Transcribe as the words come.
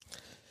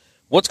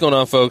What's going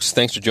on, folks?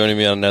 Thanks for joining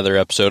me on another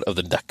episode of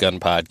the Duck Gun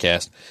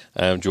Podcast.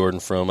 I'm Jordan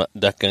from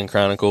Duck Gun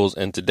Chronicles,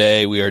 and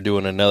today we are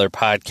doing another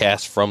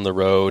podcast from the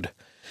road.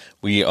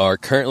 We are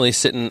currently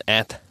sitting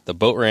at the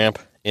boat ramp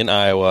in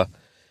Iowa,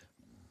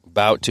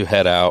 about to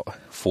head out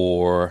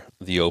for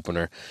the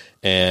opener.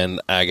 And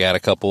I got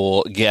a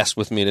couple guests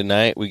with me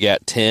tonight. We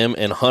got Tim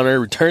and Hunter,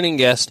 returning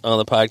guests on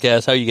the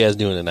podcast. How are you guys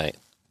doing tonight?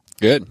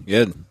 Good.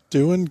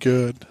 Doing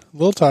good. A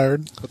little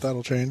tired, but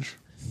that'll change.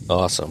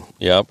 Awesome.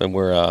 Yep, and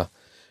we're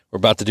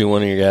about to do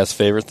one of your guys'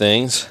 favorite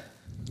things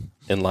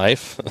in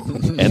life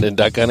and in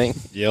duck hunting.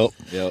 Yep.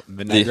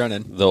 Midnight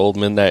running. The old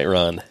midnight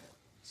run.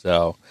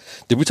 So,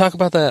 did we talk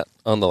about that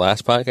on the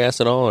last podcast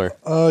at all?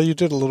 Or You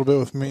did a little bit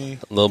with me.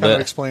 A little kind bit?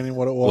 of explaining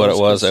what it was. What it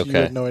was, okay. You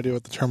had no idea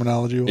what the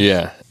terminology was.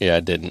 Yeah,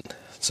 I didn't.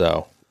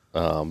 So,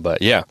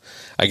 but yeah,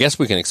 I guess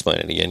we can explain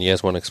it again. You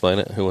guys want to explain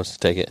it? Who wants to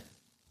take it?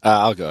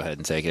 I'll go ahead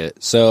and take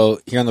it. So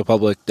here on the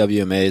public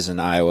WMAs in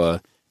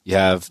Iowa, you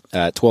have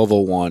at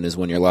 12:01 is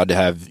when you're allowed to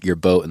have your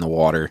boat in the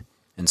water.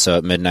 And so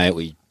at midnight,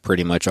 we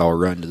pretty much all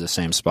run to the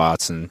same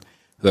spots, and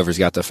whoever's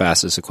got the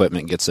fastest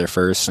equipment gets there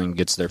first and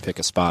gets their pick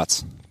of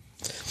spots.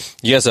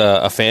 You guys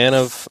a fan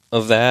of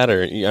that?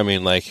 Or, I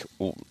mean, like...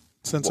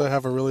 Since I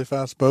have a really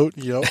fast boat,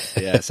 yep.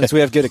 Yeah, since we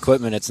have good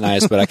equipment, it's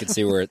nice, but I can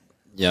see where,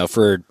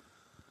 for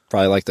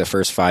probably like the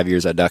first 5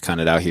 years I duck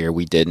hunted out here,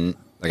 we didn't.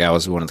 Like, I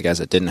was one of the guys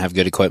that didn't have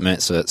good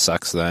equipment, so it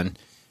sucks then.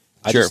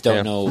 I just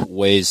don't know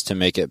ways to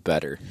make it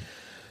better.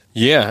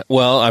 Yeah,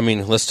 well, I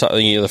mean, let's talk.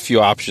 A few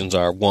options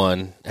are,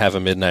 one, have a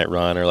midnight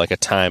run or like a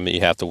time that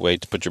you have to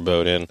wait to put your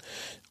boat in,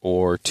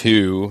 or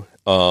two,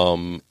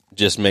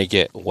 just make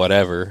it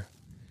whatever,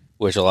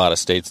 which a lot of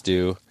states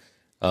do.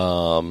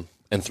 And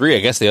three, I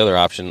guess the other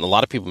option, a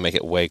lot of people make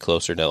it way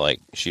closer to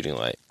like shooting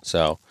light.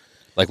 So,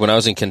 like when I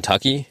was in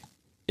Kentucky,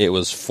 it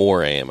was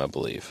 4 a.m., I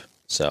believe.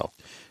 So.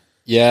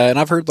 Yeah, and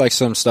I've heard like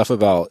some stuff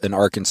about in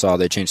Arkansas,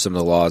 they changed some of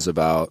the laws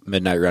about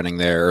midnight running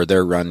there or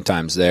their run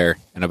times there,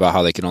 and about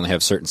how they can only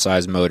have certain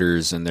size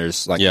motors, and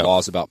there's like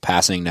laws about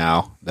passing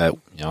now that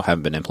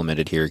haven't been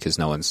implemented here because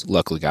no one's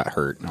luckily got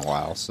hurt in a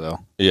while. So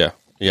yeah,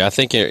 I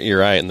think you're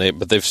right, and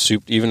they've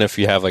souped, even if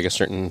you have like a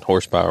certain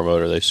horsepower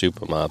motor, they soup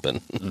them up,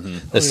 and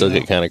they still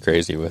get kind of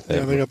crazy with it.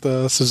 Yeah, they got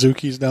the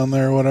Suzukis down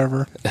there or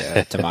whatever.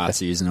 Yeah,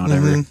 Tomatsus and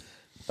whatever.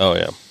 Oh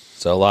yeah.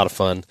 So a lot of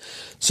fun.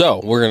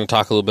 So we're going to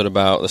talk a little bit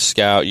about the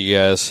scout you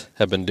guys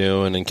have been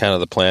doing and kind of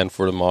the plan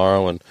for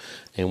tomorrow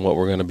and what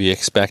we're going to be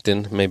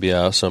expecting. Maybe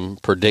some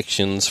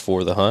predictions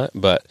for the hunt.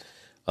 But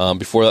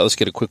before that, let's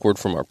get a quick word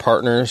from our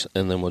partners,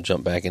 and then we'll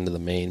jump back into the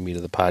main meat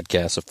of the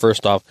podcast. So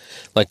first off,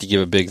 I'd like to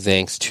give a big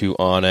thanks to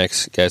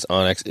onX. Guys,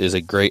 onX is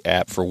a great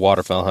app for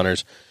waterfowl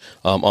hunters.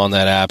 On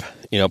that app,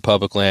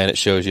 public land, it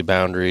shows you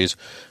boundaries,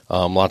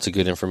 lots of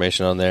good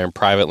information on there. And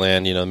private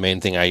land, the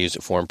main thing I use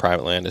it for in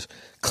private land is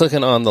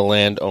clicking on the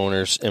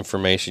landowner's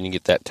information. You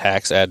get that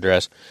tax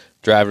address,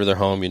 drive to their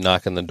home, you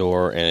knock on the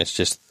door, and it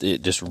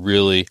just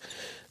really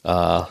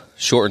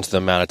shortens the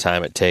amount of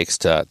time it takes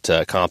to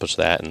accomplish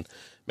that. And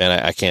man,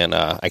 I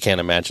can't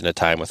imagine a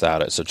time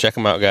without it. So check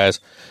them out, guys,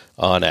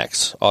 on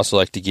X. Also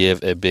like to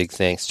give a big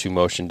thanks to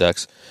Motion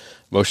Ducks.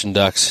 Motion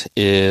Ducks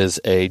is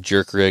a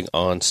jerk rig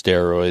on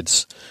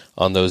steroids.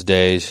 On those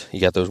days, you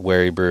got those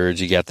wary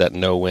birds, you got that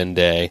no-wind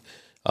day.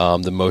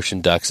 The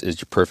Motion Ducks is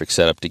your perfect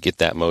setup to get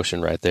that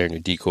motion right there in your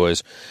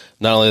decoys.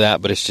 Not only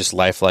that, but it's just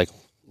lifelike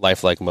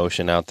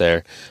motion out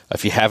there.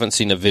 If you haven't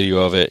seen a video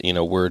of it,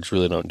 words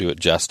really don't do it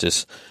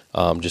justice.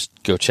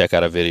 Just go check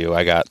out a video.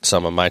 I got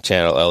some on my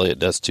channel. Elliot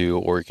does too,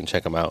 or you can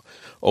check them out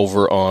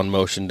over on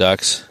Motion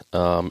Ducks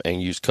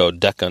and use code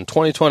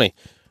DuckGun2020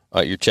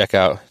 at your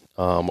checkout.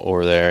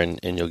 Over there, and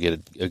you'll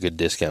get a good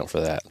discount for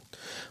that.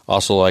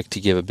 Also like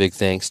to give a big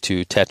thanks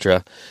to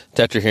Tetra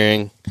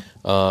Hearing.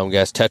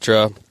 Guys,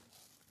 Tetra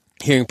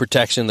Hearing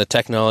Protection, the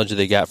technology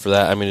they got for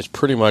that, I mean, it's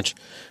pretty much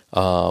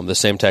the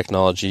same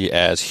technology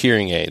as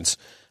hearing aids.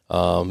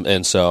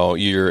 And so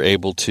you're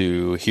able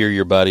to hear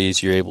your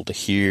buddies, you're able to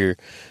hear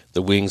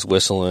the wings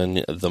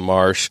whistling, the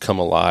marsh come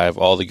alive,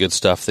 all the good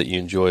stuff that you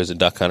enjoy as a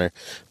duck hunter.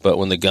 But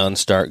when the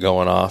guns start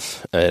going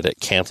off, it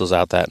cancels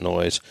out that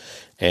noise,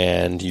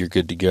 and you're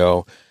good to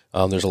go.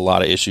 There's a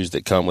lot of issues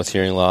that come with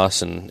hearing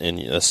loss, and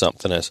that's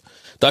something as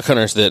duck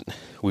hunters that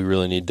we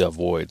really need to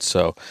avoid.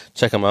 So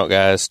check them out,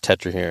 guys,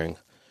 Tetra Hearing.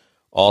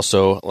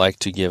 Also like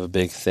to give a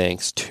big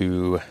thanks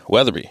to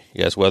Weatherby.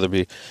 You guys,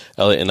 Weatherby,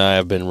 Elliot and I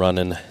have been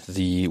running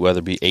the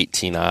Weatherby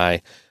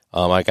 18i.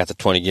 I got the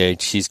 20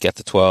 gauge, he's got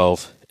the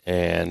 12,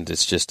 and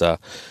it's just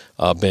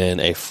been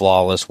a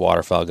flawless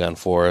waterfowl gun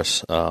for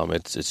us.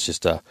 It's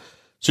just a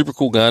super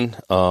cool gun.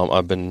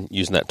 I've been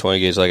using that 20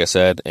 gauge, like I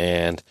said,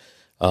 and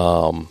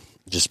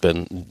just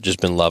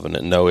been loving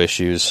it. No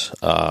issues,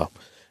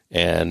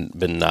 and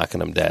been knocking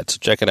them dead. So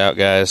check it out,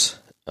 guys.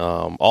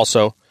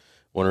 Also,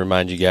 want to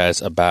remind you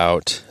guys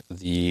about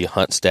the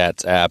Hunt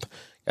Stats app.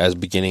 As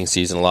beginning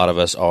season, a lot of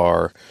us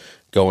are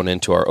going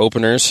into our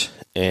openers,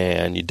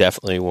 and you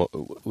definitely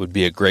would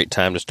be a great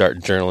time to start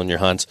journaling your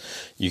hunts.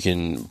 You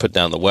can put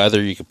down the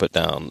weather, you can put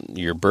down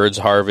your birds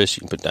harvest,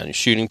 you can put down your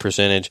shooting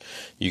percentage,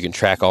 you can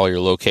track all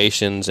your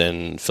locations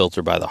and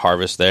filter by the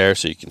harvest there,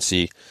 so you can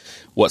see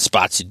what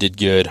spots you did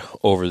good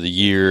over the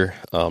year.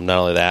 Not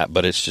only that,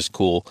 but it's just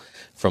cool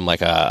from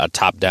like a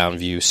top-down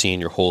view, seeing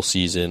your whole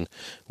season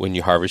when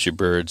you harvest your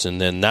birds.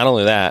 And then not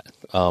only that,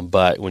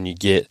 but when you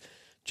get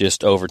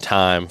just over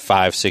time,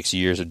 5-6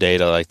 years of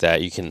data like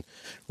that, you can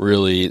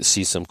really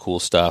see some cool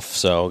stuff.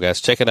 So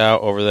guys, check it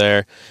out over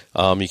there.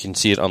 You can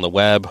see it on the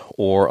web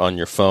or on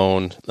your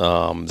phone,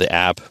 the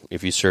app.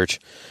 If you search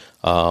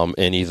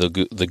in either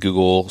the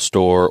Google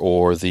store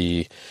or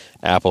the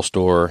Apple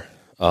store,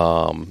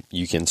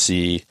 you can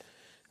see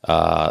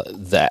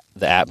the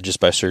app just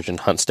by searching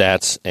Hunt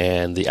Stats,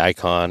 and the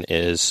icon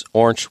is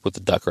orange with the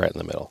duck right in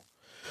the middle.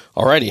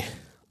 Alrighty,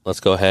 let's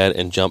go ahead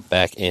and jump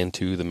back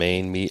into the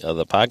main meat of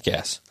the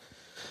podcast.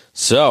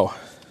 So,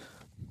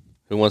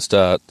 who wants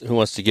to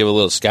give a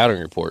little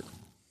scouting report?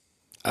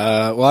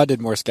 Well, I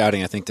did more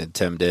scouting, I think, than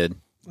Tim did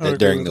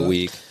during the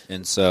week,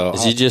 and so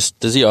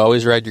does he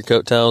always ride your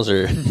coattails,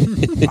 or?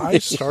 I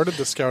started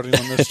the scouting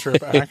on this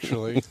trip,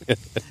 actually.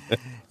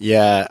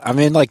 Yeah, I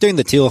mean, like during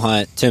the teal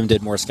hunt, Tim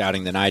did more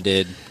scouting than I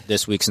did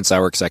this week since I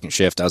work second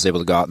shift. I was able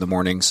to go out in the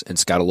mornings and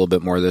scout a little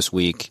bit more this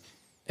week,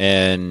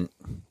 and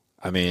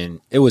I mean,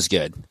 it was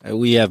good.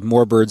 We have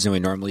more birds than we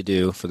normally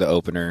do for the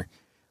opener.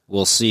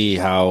 We'll see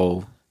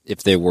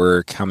if they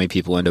work, how many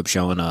people end up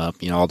showing up,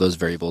 all those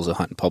variables of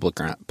hunting public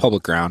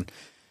ground.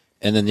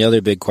 And then the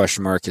other big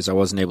question mark is I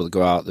wasn't able to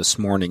go out this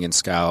morning and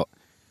scout,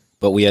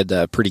 but we had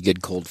a pretty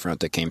good cold front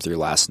that came through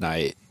last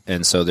night.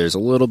 And so there's a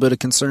little bit of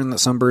concern that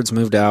some birds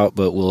moved out,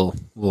 but we'll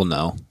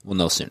know. We'll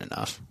know soon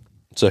enough.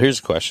 So here's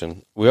a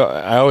question.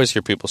 I always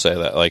hear people say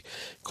that, like,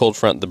 cold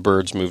front, the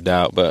birds moved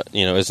out, but,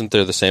 isn't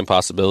there the same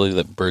possibility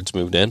that birds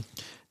moved in?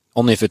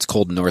 Only if it's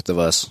cold north of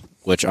us,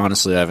 which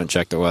honestly I haven't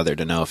checked the weather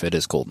to know if it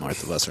is cold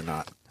north of us or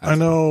not. I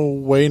know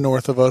way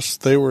north of us,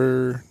 they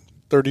were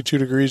 32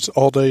 degrees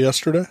all day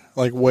yesterday,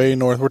 like way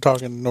north. We're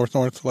talking north,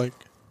 like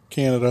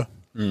Canada.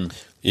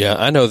 Yeah,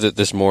 I know that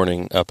this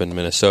morning up in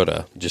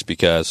Minnesota, just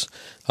because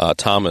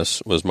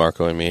Thomas was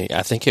marcoing me,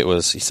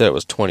 he said it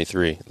was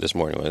 23 this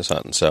morning when he was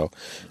hunting, so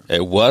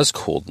it was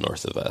cold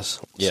north of us.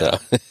 Yeah.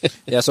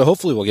 So. So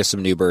hopefully we'll get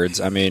some new birds.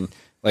 I mean,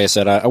 like I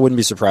said, I wouldn't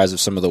be surprised if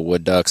some of the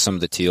wood ducks, some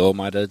of the teal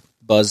might have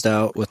buzzed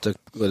out with the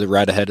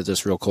right ahead of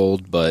this real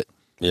cold, but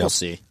we'll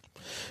see.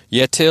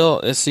 Yeah, teal,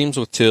 it seems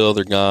with teal,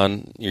 they're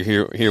gone.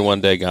 You're here one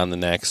day, gone the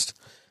next.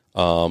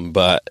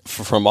 But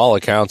from all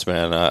accounts,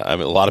 man, I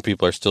mean, a lot of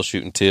people are still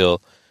shooting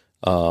teal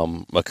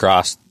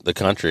across the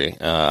country.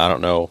 I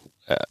don't know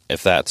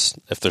if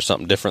there's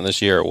something different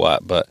this year or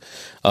what, but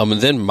and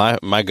then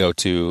my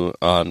go-to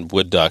on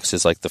wood ducks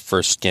is like the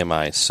first skim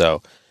ice.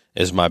 So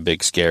is my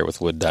big scare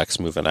with wood ducks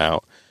moving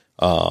out.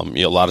 A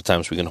lot of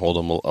times we can hold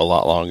them a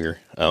lot longer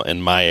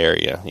in my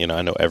area.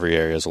 I know every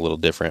area is a little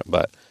different,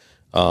 but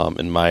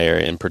in my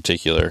area in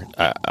particular,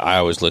 I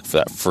always look for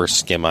that first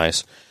skim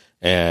ice.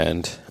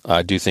 And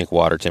I do think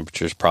water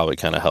temperatures probably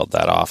kind of held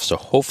that off. So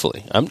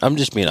hopefully, I'm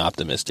just being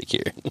optimistic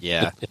here.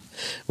 Yeah.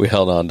 We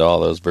held on to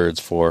all those birds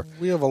for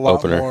We have a lot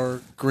opener.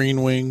 more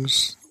green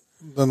wings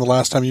than the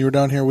last time you were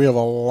down here. We have a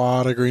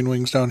lot of green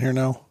wings down here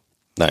now.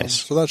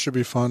 Nice. So that should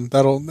be fun.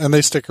 And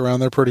they stick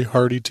around. They're pretty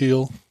hardy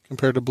teal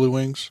compared to blue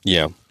wings.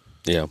 Yeah.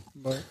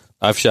 But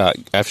I've shot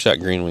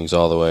green wings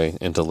all the way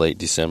into late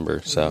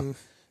December. So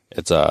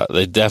it's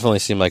they definitely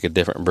seem like a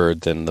different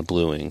bird than the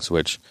blue wings,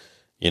 which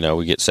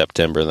we get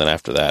September, and then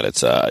after that,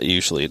 it's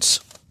usually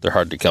they're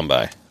hard to come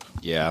by.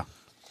 Yeah.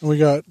 we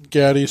got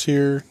gaddies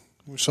here.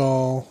 We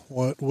saw,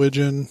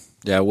 widgeon.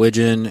 Yeah,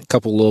 widgeon, a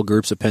couple little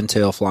groups of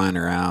pintail flying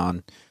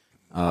around.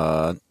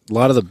 A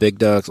lot of the big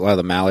ducks, a lot of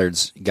the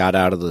mallards got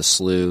out of the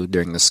slough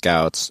during the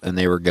scouts, and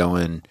they were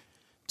going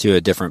to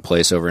a different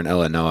place over in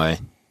Illinois,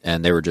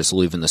 and they were just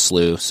leaving the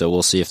slough. So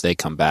we'll see if they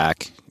come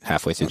back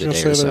halfway through the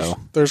day or so.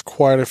 There's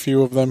quite a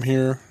few of them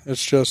here.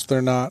 It's just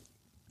they're not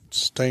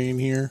staying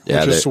here,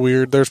 yeah, which is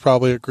weird. There's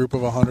probably a group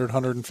of 100,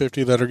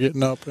 150 that are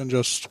getting up and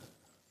just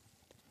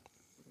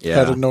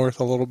headed north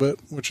a little bit,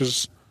 which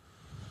is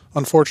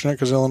unfortunate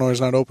because Illinois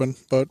is not open,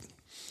 but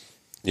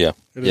yeah,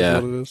 it is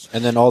what it is.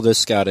 And then all this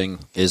scouting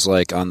is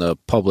like on the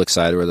public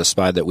side or the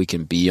spot that we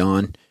can be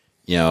on.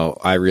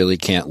 I really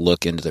can't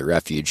look into the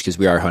refuge because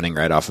we are hunting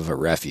right off of a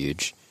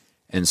refuge.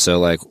 And so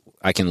like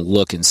I can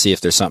look and see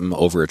if there's something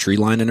over a tree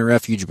line in a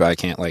refuge, but I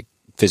can't like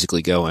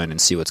physically go in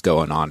and see what's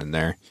going on in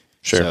there.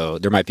 Sure. So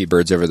there might be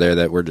birds over there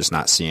that we're just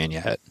not seeing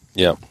yet.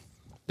 Yeah.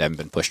 They haven't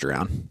been pushed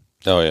around.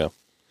 Oh, yeah.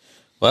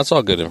 Well, that's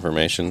all good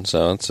information.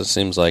 So it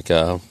seems like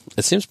it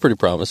seems pretty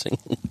promising.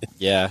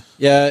 Yeah.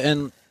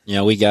 And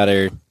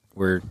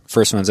we're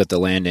first ones at the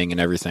landing and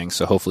everything.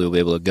 So hopefully we'll be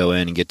able to go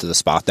in and get to the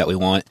spot that we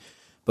want.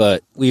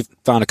 But we've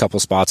found a couple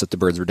spots that the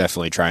birds were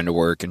definitely trying to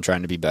work and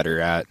trying to be better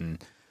at,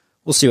 and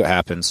we'll see what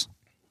happens.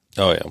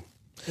 Oh, yeah.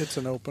 It's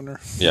an opener.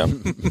 Yeah.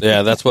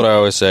 Yeah, that's what I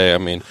always say. I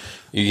mean,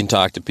 you can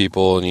talk to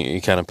people and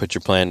you kind of put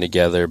your plan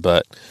together,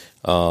 but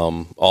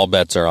all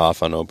bets are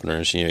off on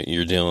openers.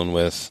 You're dealing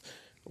with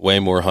way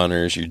more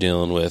hunters. You're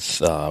dealing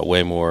with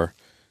way more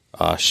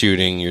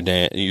shooting.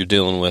 You're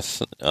dealing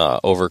with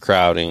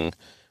overcrowding,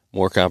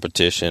 more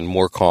competition,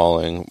 more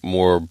calling,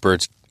 more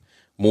birds,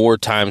 more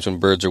times when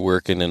birds are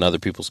working and other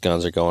people's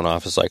guns are going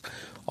off. It's like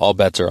all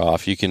bets are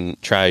off. You can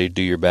try to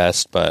do your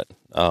best, but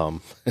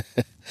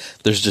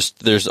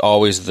there's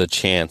always the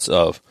chance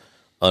of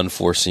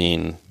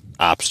unforeseen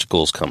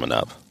obstacles coming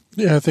up.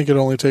 Yeah, I think it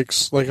only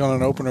takes, like on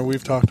an opener,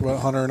 we've talked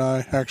about, Hunter and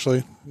I,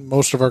 actually,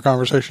 most of our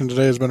conversation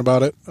today has been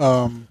about it.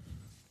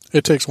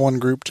 It takes one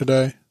group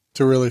today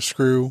to really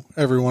screw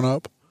everyone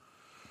up.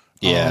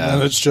 Yeah.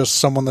 And it's just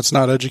someone that's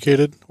not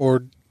educated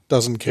or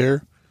doesn't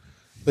care.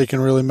 They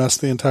can really mess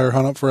the entire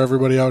hunt up for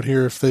everybody out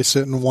here if they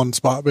sit in one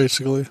spot,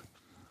 basically.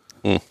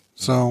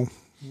 So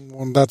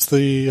that's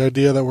the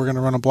idea, that we're going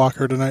to run a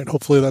blocker tonight.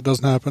 Hopefully that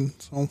doesn't happen.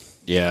 So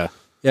Yeah.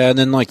 Yeah, and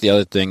then like the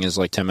other thing is,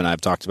 like Tim and I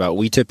have talked about,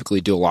 we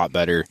typically do a lot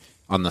better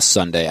on the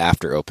Sunday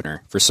after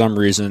opener. For some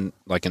reason,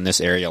 like in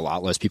this area, a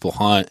lot less people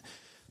hunt.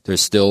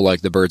 There's still, like,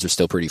 the birds are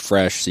still pretty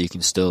fresh, so you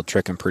can still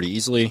trick them pretty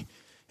easily.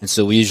 And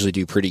so we usually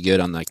do pretty good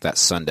on, like, that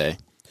Sunday.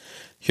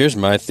 Here's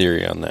my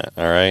theory on that,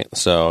 all right?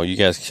 So you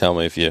guys can tell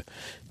me if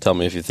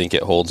you think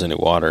it holds any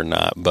water or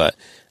not. But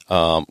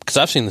because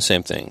I've seen the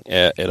same thing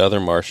at other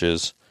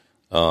marshes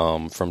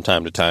from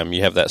time to time.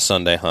 You have that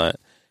Sunday hunt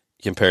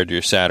compared to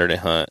your Saturday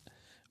hunt,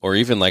 or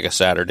even like a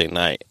Saturday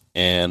night.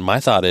 And my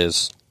thought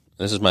is,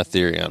 this is my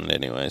theory on it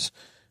anyways,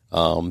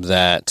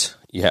 that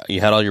you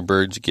had all your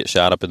birds get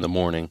shot up in the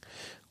morning.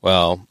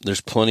 Well,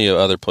 there's plenty of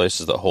other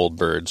places that hold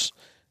birds.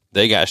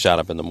 They got shot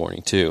up in the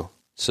morning too.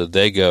 So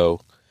they go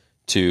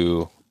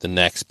to the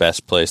next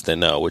best place they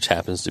know, which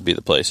happens to be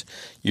the place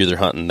you're either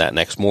hunting that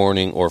next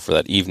morning or for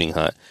that evening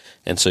hunt.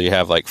 And so you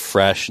have like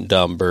fresh,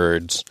 dumb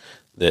birds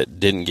that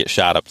didn't get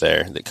shot up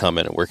there that come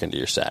in and work into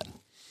your set.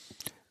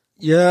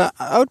 Yeah,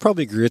 I would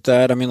probably agree with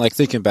that. I mean, like,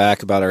 thinking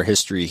back about our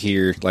history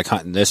here, like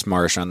hunting this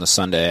marsh on the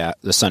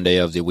Sunday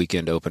of the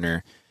weekend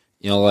opener,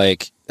 you know,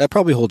 like, that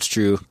probably holds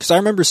true. Because I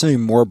remember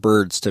seeing more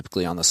birds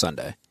typically on the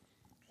Sunday.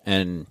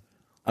 And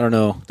I don't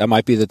know, that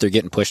might be that they're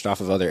getting pushed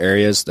off of other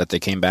areas, that they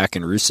came back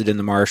and roosted in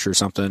the marsh or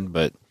something,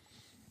 but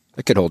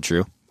that could hold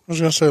true. I was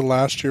going to say,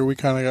 last year we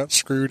kind of got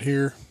screwed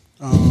here.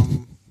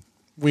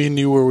 We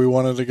knew where we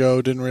wanted to go,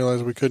 didn't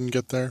realize we couldn't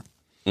get there.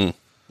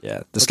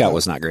 Yeah, the scout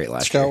was not great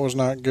last year. Scout was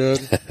not good.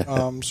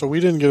 So we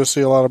didn't get to see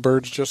a lot of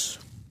birds just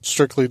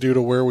strictly due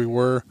to where we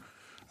were.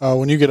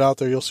 When you get out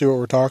there, you'll see what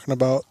we're talking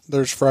about.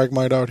 There's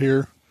Phragmite out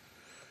here,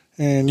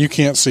 and you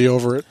can't see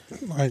over it.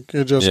 Like,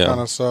 it just kind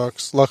of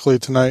sucks. Luckily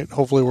tonight,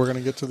 hopefully we're going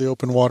to get to the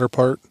open water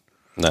part.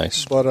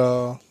 Nice. But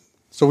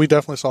so we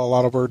definitely saw a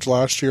lot of birds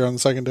last year on the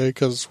second day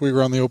because we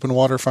were on the open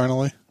water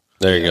finally.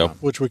 There you go.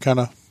 Which we kind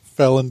of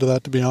fell into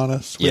that, to be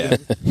honest. Yeah.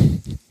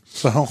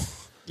 So.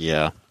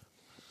 Yeah.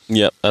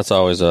 Yep, that's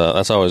always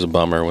a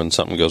bummer when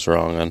something goes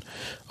wrong on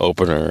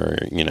opener,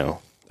 you know.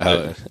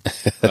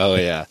 Oh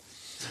yeah.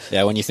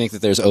 Yeah, when you think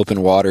that there's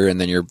open water and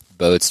then your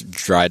boat's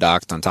dry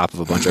docked on top of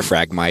a bunch of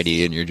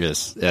Phragmite and you're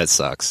just, that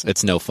sucks.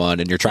 It's no fun,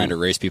 and you're trying to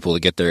race people to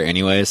get there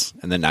anyways,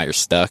 and then now you're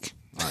stuck.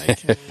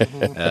 Like,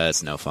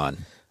 it's no fun.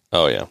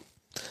 Oh yeah.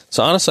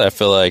 So honestly, I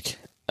feel like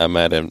I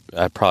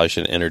probably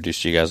should have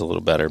introduced you guys a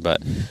little better,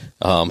 but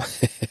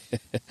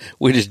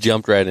we just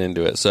jumped right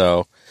into it.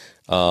 So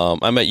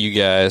I met you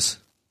guys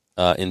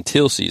in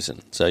teal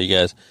season. So you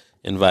guys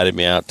invited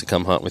me out to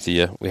come hunt with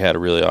you. We had a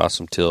really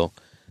awesome teal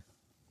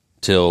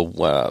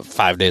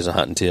 5 days of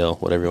hunting teal,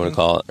 whatever you want to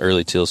call it,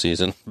 early teal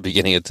season,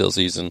 beginning of teal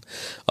season.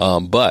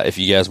 But if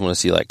you guys want to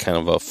see like kind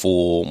of a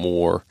full,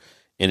 more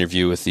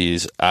interview with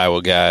these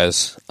Iowa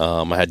guys,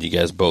 I had you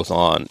guys both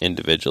on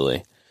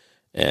individually,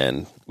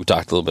 and we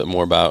talked a little bit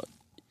more about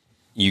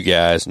you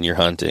guys and your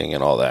hunting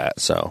and all that.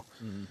 So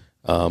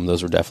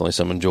those were definitely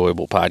some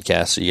enjoyable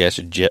podcasts. So you guys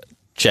should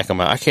check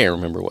them out. I can't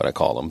remember what I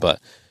called them,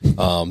 but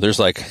there's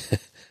like,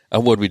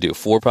 what did we do?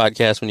 4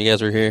 podcasts when you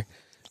guys were here?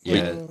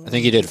 Yeah, I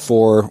think you did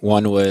 4,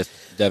 one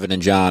with Devin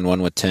and John,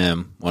 one with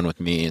Tim, one with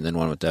me, and then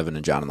one with Devin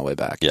and John on the way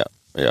back.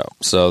 Yeah.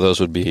 So those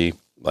would be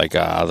like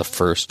the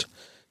first,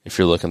 if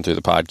you're looking through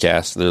the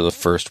podcast, they're the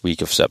first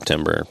week of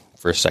September,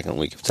 second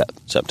week of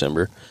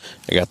September.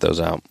 I got those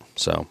out.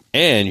 So,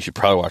 and you should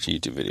probably watch the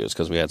YouTube videos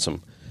because we had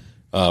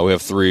we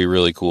have 3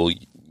 really cool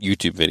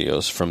YouTube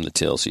videos from the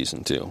teal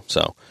season too.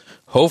 So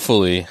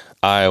hopefully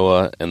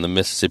Iowa and the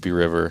Mississippi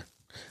River.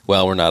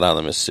 Well, we're not on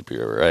the Mississippi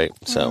River, right?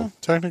 So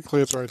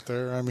technically, it's right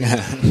there. I mean,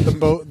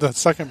 the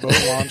second boat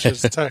launch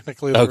is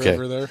technically the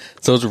river there.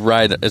 So it's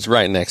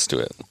right next to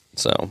it.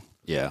 So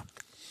yeah,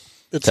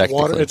 it's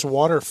water. It's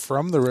water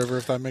from the river.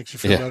 If that makes you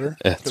feel better,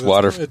 it's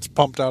water. It's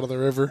pumped out of the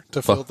river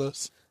to fill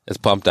this. It's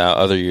pumped out.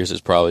 Other years,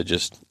 it's probably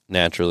just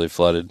naturally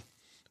flooded.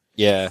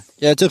 Yeah.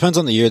 It depends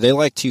on the year. They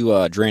like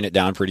to drain it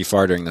down pretty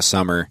far during the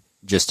summer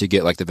just to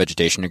get like the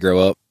vegetation to grow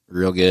up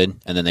real good,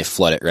 and then they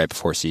flood it right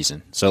before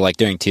season. So like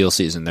during teal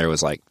season, there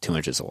was like 2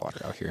 inches of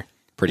water out here.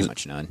 Pretty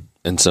much none.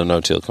 And so no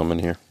teal coming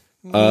here?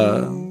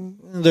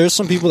 There's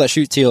some people that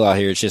shoot teal out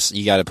here. It's just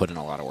you got to put in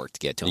a lot of work to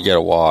get to them. You got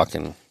to walk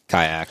and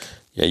kayak.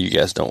 Yeah, you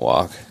guys don't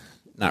walk.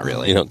 Not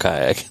really. You don't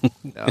kayak.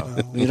 No.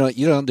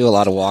 You don't do a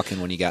lot of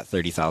walking when you got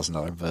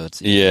 $30,000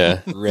 boats.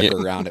 Yeah. Rip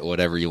around it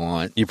whatever you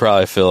want. You'd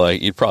probably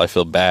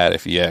feel bad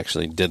if you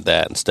actually did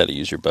that instead of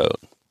use your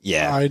boat.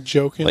 Yeah. I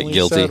jokingly Like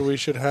guilty. said we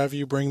should have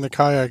you bring the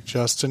kayak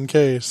just in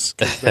case.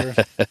 'Cause they're-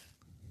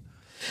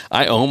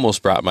 I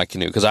almost brought my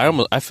canoe because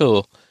I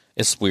feel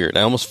it's weird.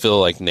 I almost feel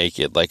like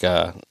naked, like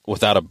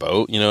without a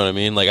boat. You know what I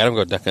mean? Like I don't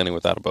go duck hunting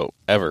without a boat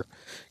ever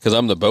because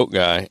I'm the boat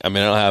guy. I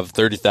mean, I don't have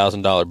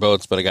 $30,000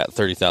 boats, but I got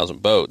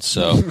 30,000 boats.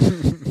 So,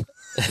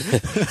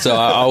 so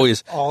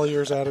all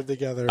yours added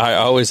together. I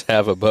always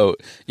have a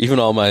boat, even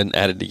all mine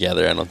added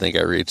together. I don't think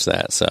I reach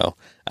that. So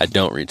I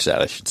don't reach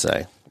that, I should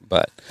say.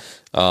 But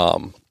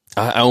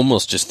I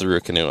almost just threw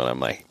a canoe, and I'm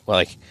like,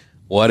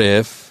 what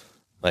if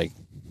like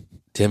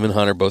Tim and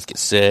Hunter both get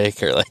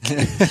sick, or like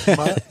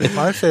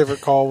my favorite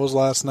call was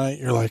last night.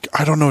 You're like,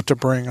 I don't know what to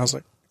bring. I was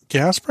like,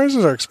 gas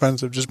prices are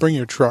expensive. Just bring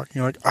your truck. And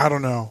you're like, I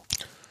don't know.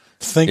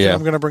 Thinking I'm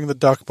going to bring the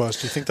duck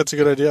bus. Do you think that's a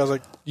good idea? I was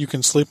like, you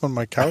can sleep on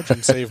my couch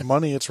and save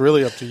money. It's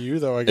really up to you,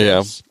 though, I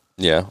guess.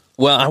 Yeah.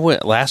 Well, I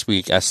went last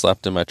week. I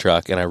slept in my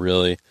truck, and I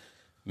really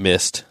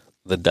missed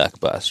the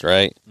duck bus.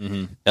 Right.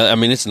 Mm-hmm. I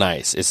mean, it's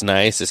nice. It's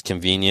nice. It's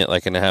convenient.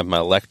 Like, and I have my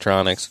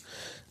electronics.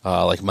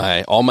 Like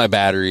all my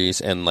batteries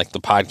and like the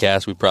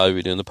podcast, we'd probably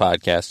be doing the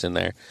podcast in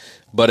there,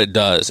 but it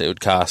would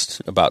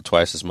cost about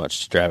twice as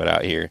much to drive it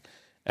out here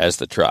as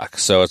the truck.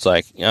 So it's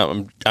like,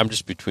 I'm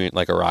just between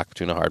like a rock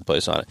between a hard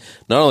place on it.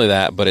 Not only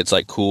that, but it's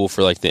like cool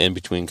for like the in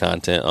between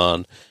content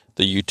on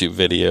the YouTube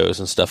videos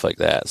and stuff like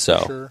that.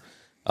 So, Sure.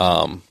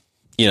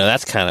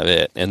 That's kind of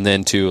it. And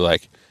then too,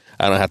 like,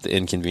 I don't have to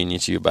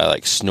inconvenience you by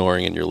like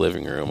snoring in your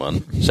living room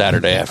on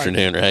Saturday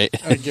afternoon, right?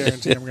 I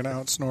guarantee I'm going to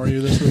outsnore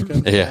you this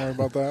weekend. Yeah. Don't worry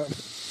about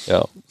that.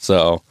 Yeah.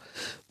 So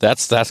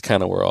that's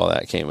kind of where all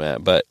that came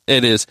at. But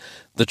it is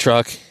the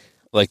truck,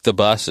 like the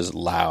bus is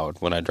loud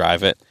when I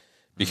drive it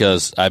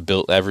because I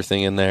built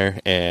everything in there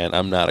and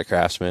I'm not a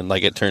craftsman.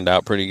 Like it turned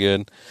out pretty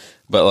good,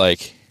 but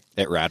like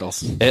It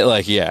rattles.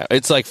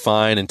 it's like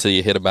fine until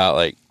you hit about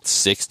like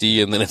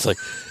 60 and then it's like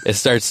it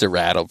starts to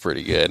rattle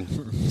pretty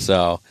good.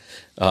 So,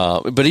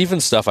 but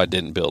even stuff I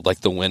didn't build,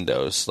 like the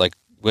windows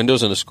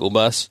in a school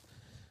bus.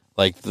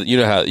 Like, you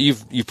know how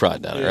you've probably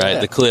done it, right?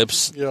 The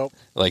clips, Yep.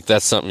 like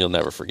that's something you'll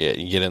never forget.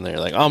 You get in there,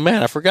 like, oh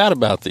man, I forgot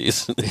about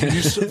these. Do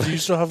you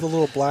still have the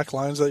little black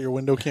lines that your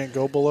window can't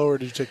go below, or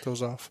did you take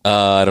those off?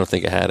 I don't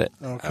think I had it.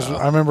 Because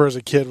I remember as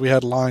a kid we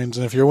had lines,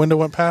 and if your window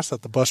went past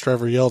that, the bus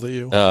driver yelled at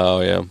you.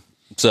 Oh yeah,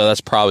 so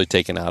that's probably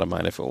taken out of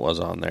mine if it was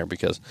on there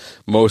because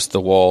most of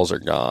the walls are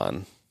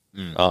gone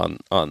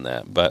on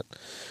that. But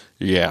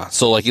yeah,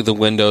 so like the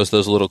windows,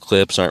 those little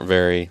clips aren't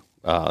very.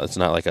 It's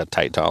not like a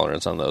tight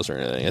tolerance on those or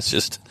anything. It's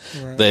just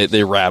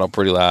they rattle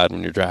pretty loud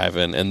when you're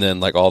driving, and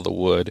then like all the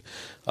wood,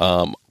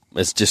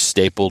 it's just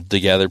stapled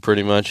together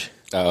pretty much.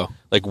 Oh,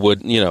 like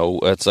wood,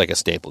 it's like a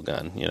staple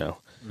gun,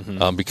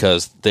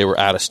 because they were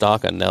out of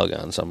stock on nail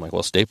guns. I'm like,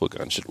 well, staple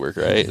gun should work,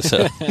 right?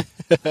 So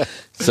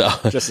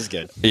just as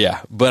good.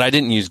 Yeah, but I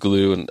didn't use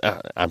glue, and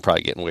I'm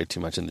probably getting way too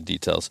much in the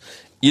details.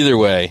 Either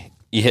way,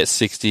 you hit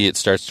 60, it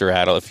starts to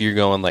rattle. If you're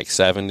going like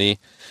 70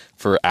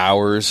 for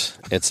hours,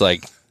 it's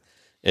like.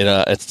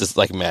 It's just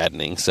like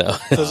maddening. So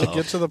does it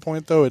get to the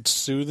point though it's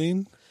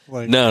soothing?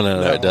 Like no,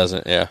 it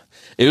doesn't. Yeah,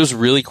 it was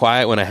really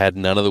quiet when I had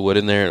none of the wood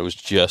in there. It was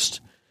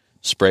just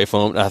spray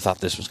foam. I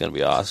thought this was going to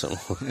be awesome,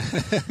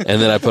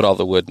 and then I put all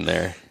the wood in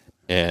there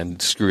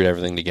and screwed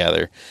everything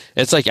together.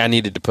 It's like I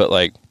needed to put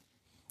like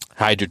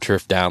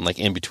HydroTurf down like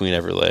in between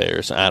every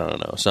layer. I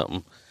don't know,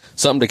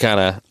 something to kind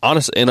of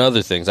honestly. And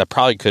other things, I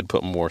probably could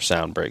put more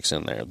sound breaks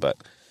in there, but.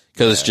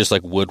 Because it's just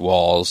like wood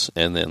walls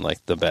and then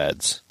like the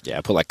beds.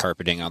 Yeah, put like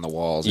carpeting on the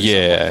walls. Or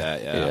yeah, something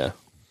like that. Yeah.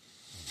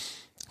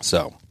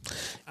 So,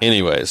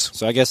 anyways.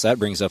 So I guess that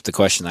brings up the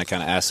question I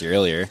kind of asked you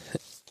earlier.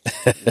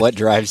 What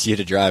drives you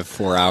to drive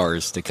 4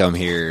 hours to come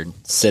here,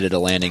 sit at a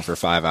landing for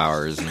 5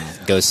 hours, and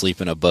go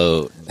sleep in a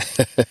boat?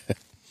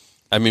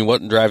 I mean,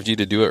 what drives you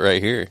to do it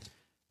right here?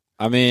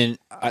 I mean,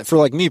 for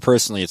like me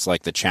personally, it's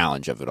like the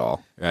challenge of it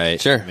all,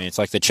 right? Sure. I mean, it's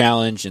like the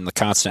challenge and the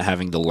constant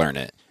having to learn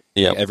it.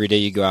 Yeah. Like every day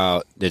you go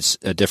out, it's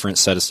a different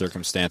set of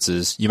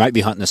circumstances. You might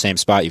be hunting the same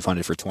spot you've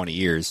hunted for 20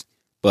 years,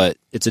 but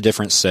it's a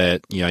different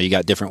set. You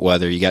got different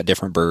weather, you got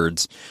different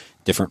birds,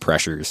 different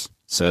pressures.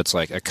 So it's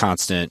like a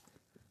constant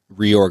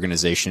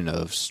reorganization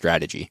of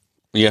strategy.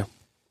 Yeah.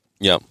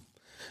 Yeah.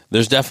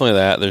 There's definitely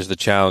that. There's the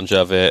challenge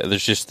of it.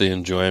 There's just the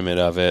enjoyment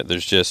of it.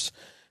 There's just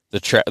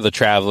the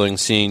traveling,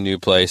 seeing new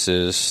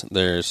places.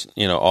 There's,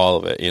 all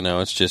of it.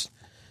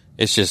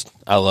 It's just,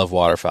 I love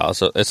waterfowl.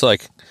 So it's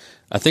like,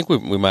 I think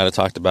we might have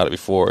talked about it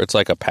before. It's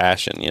like a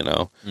passion,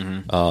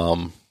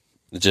 Mm-hmm.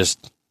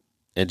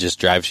 It just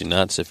drives you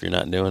nuts if you're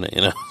not doing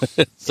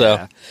it,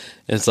 So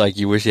It's like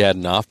you wish you had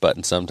an off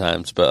button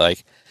sometimes. But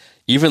like,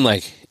 even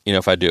like,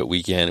 if I do it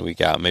week in,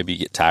 week out, maybe you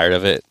get tired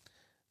of it.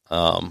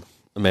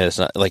 It's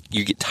not like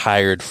you get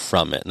tired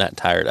from it, not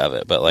tired of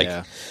it. But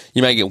like,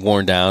 you might get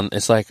worn down.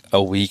 It's like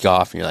a week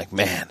off, and you're like,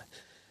 man,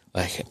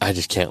 like I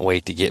just can't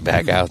wait to get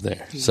back out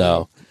there.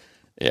 So,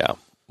 yeah.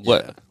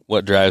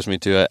 What drives me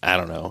to it? I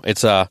don't know.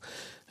 It's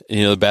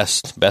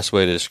the best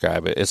way to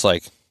describe it, it's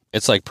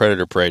like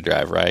predator prey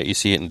drive, right? You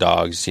see it in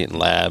dogs, you see it in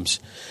labs,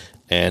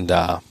 and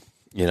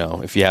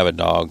if you have a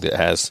dog that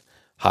has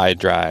high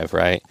drive,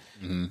 right,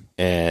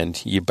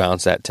 and you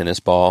bounce that tennis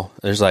ball,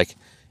 there's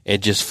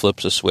it just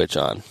flips a switch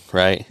on,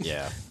 right?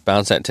 Yeah.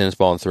 Bounce that tennis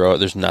ball and throw it.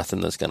 There's nothing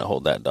that's going to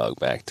hold that dog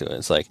back to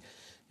it. It's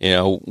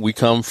we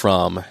come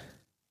from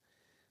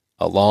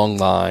a long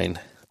line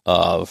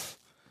of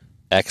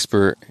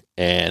expert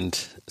and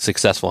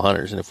successful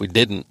hunters, and if we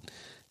didn't,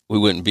 we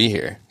wouldn't be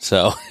here.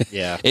 So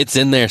yeah, it's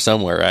in there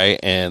somewhere, right?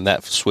 And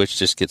that switch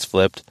just gets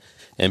flipped,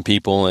 and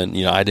people, and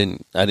I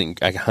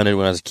hunted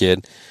when I was a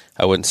kid.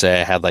 I wouldn't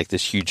say I had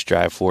this huge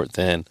drive for it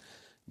then,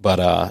 but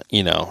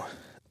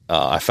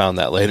I found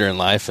that later in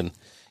life, and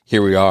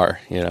here we are,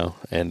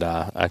 and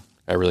I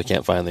really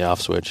can't find the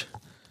off switch.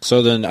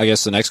 So then I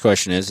guess the next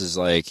question is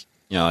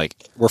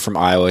we're from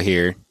Iowa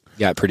here, you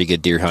got pretty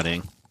good deer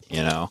hunting,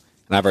 and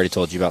I've already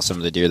told you about some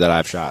of the deer that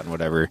I've shot and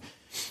whatever,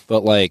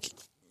 but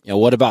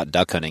what about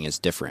duck hunting is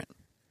different?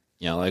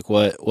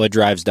 What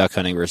drives duck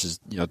hunting versus,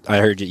 I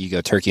heard you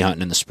go turkey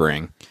hunting in the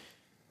spring,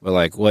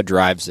 but what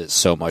drives it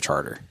so much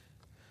harder?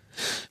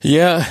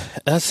 Yeah,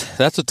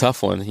 that's a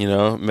tough one.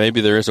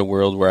 Maybe there is a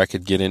world where I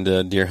could get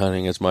into deer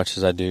hunting as much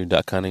as I do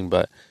duck hunting,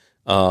 but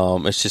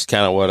it's just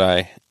kind of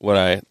what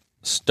I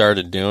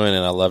started doing,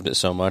 and I loved it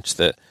so much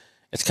that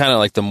it's kind of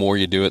like the more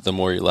you do it, the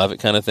more you love it,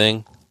 kind of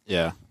thing.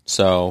 Yeah.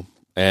 So,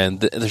 and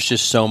there's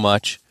just so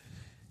much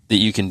that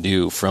you can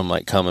do from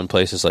coming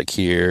places like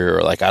here,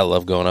 or I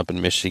love going up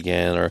in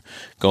Michigan, or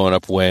going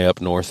up way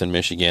up north in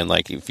Michigan.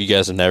 If you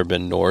guys have never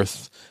been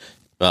north,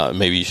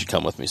 maybe you should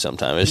come with me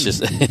sometime. It's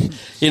just,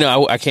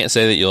 I can't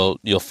say that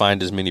you'll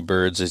find as many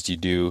birds as you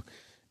do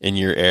in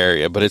your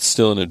area, but it's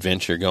still an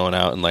adventure going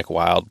out in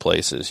wild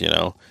places,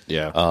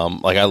 Yeah.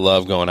 I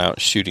love going out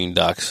shooting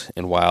ducks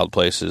in wild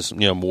places,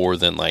 more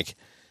than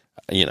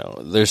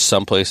there's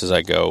some places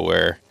I go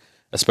where,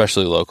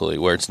 especially locally,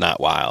 where it's not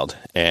wild,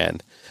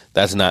 and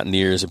that's not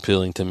near as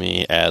appealing to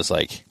me as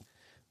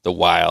the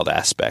wild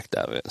aspect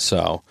of it.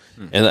 So,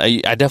 and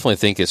I definitely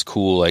think it's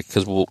cool,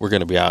 because we're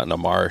going to be out in a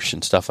marsh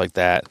and stuff like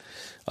that.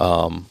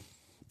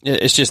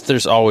 It's just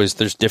there's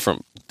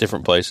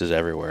different places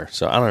everywhere.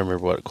 So I don't remember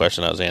what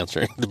question I was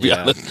answering, to be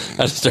honest.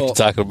 I just started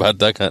talking about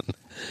duck hunting.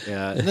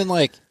 Yeah, and then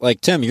like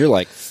Tim,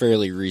 you're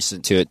fairly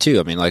recent to it too.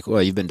 I mean,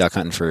 you've been duck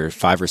hunting for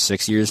 5 or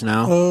 6 years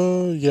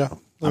now. Yeah.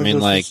 I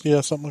mean,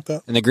 something like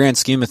that. In the grand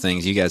scheme of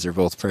things, you guys are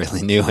both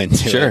fairly new into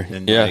sure. it.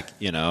 And yeah.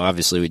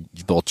 Obviously we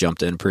both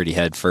jumped in pretty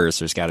head first.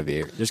 There's got to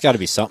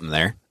be something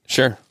there.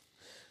 Sure.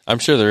 I'm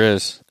sure there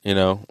is,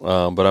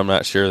 but I'm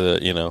not sure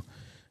that,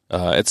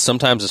 it's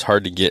sometimes it's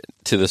hard to get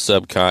to the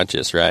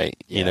subconscious, right?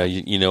 Yeah.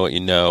 You know what you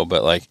know,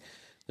 but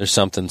there's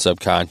something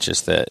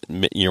subconscious that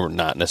you're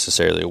not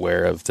necessarily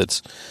aware of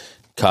that's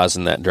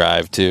causing that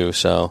drive too.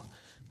 So,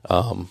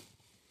 but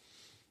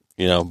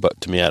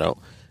to me,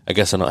 I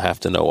guess I don't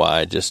have to know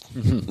why. You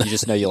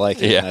just know you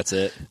like it. Yeah. And that's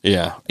it.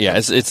 Yeah. Yeah.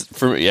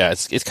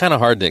 It's kind of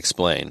hard to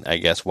explain, I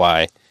guess,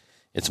 why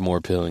it's more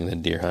appealing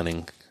than deer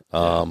hunting.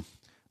 Well,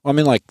 I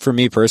mean, for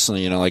me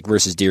personally,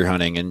 versus deer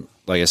hunting, and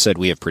like I said,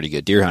 we have pretty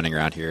good deer hunting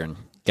around here and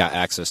got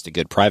access to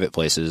good private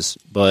places,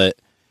 but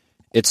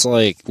it's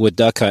with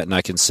duck hunting,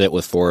 I can sit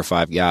with 4 or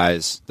 5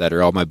 guys that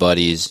are all my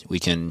buddies. We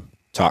can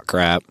talk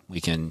crap. We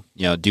can,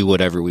 do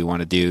whatever we want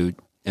to do.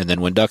 And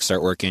then when ducks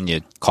start working,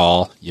 you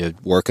call, you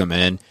work them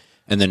in.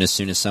 And then as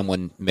soon as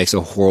someone makes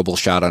a horrible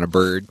shot on a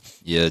bird,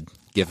 you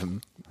give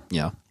them,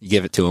 you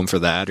give it to them for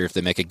that. Or if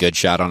they make a good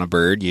shot on a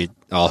bird, you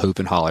all hoop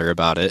and holler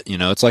about it.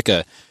 It's like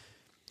a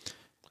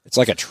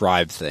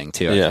tribe thing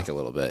too, I think a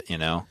little bit,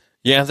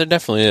 Yeah, there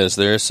definitely is.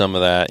 There is some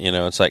of that,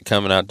 it's like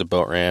coming out to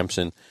boat ramps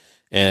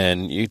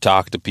and you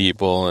talk to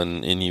people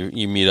and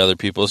you meet other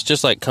people. It's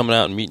just like coming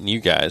out and meeting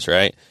you guys,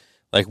 right?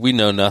 We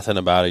know nothing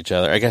about each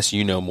other. I guess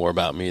you know more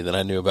about me than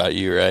I knew about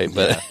you, right?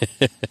 But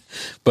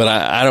but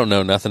I don't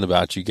know nothing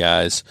about you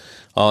guys.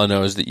 All I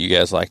know is that you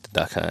guys like to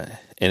duck hunt,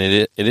 and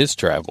it is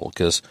travel,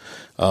 because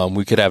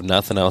we could have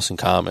nothing else in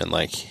common.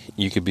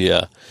 You could be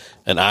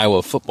an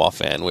Iowa football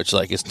fan, which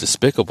is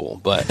despicable,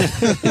 but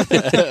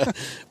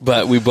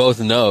but we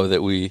both know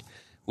that we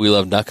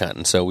love duck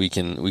hunting, so we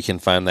can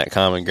find that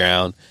common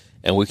ground,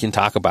 and we can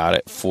talk about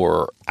it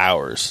for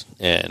hours,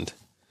 and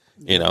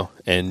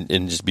and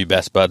just be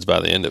best buds by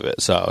the end of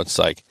it. So it's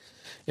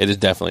it is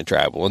definitely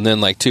travel. And then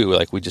too,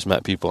 we just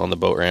met people on the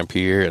boat ramp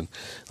here, and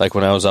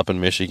when I was up in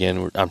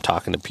Michigan, I'm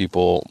talking to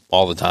people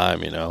all the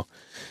time,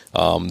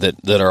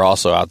 that are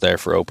also out there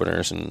for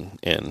openers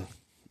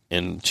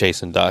and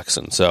chasing ducks.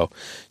 And so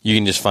you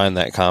can just find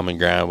that common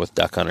ground with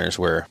duck hunters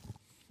where,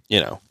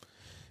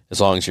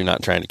 as long as you're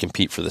not trying to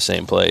compete for the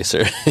same place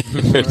or,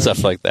 or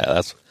stuff like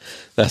that,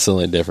 that's the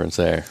only difference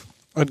there.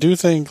 I do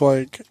think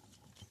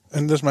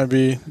and this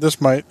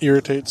might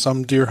irritate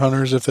some deer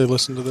hunters if they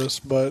listen to this,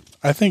 but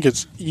I think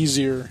it's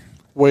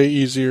way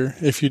easier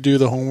if you do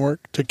the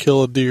homework to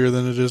kill a deer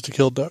than it is to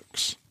kill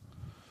ducks.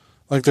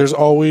 There's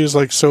always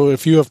so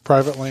if you have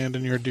private land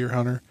and you're a deer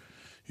hunter,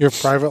 you have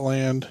private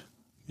land,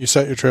 you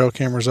set your trail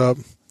cameras up,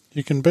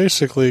 you can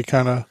basically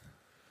kind of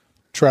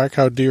track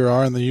how deer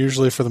are, and they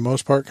usually, for the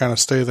most part, kind of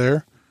stay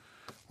there.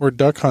 Where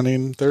duck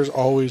hunting, there's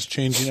always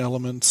changing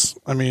elements.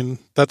 I mean,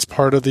 that's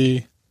part of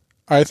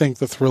I think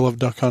the thrill of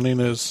duck hunting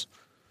is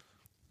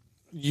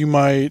you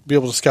might be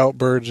able to scout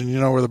birds and you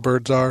know where the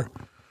birds are,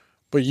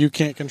 but you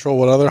can't control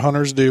what other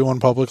hunters do on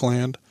public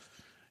land.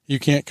 You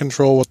can't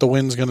control what the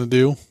wind's going to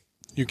do.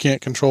 You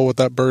can't control what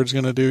that bird's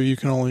going to do. You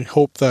can only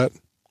hope that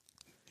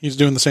he's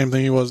doing the same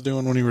thing he was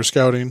doing when he was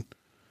scouting.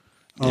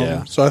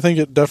 So I think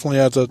it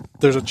definitely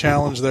there's a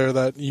challenge there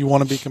that you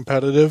want to be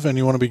competitive and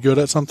you want to be good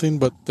at something,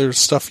 but there's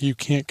stuff you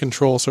can't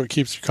control, so it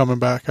keeps you coming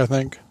back, I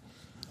think.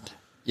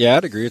 Yeah,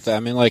 I'd agree with that. I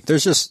mean, like,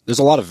 there's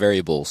a lot of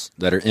variables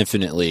that are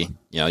infinitely,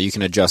 you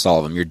can adjust all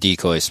of them. Your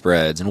decoy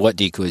spreads and what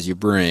decoys you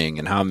bring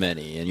and how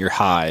many, and your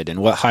hide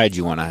and what hide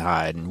you want to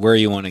hide and where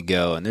you want to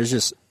go. And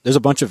there's a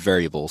bunch of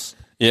variables.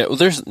 Yeah, well,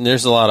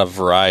 there's a lot of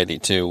variety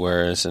too,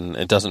 and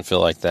it doesn't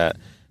feel like that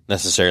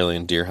necessarily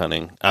in deer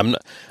hunting. I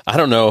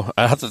don't know.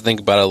 I have to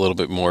think about it a little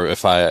bit more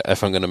if I'm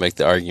going to make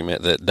the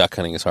argument that duck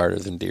hunting is harder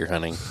than deer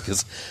hunting,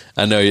 because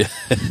I know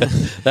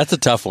that's a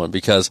tough one,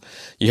 because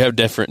you have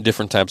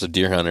different types of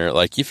deer hunter.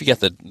 Like if you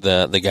get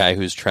the guy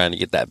who's trying to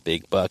get that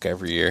big buck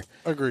every year,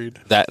 agreed.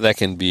 That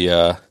can be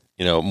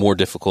more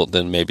difficult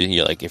than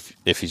maybe like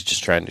if he's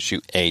just trying to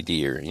shoot a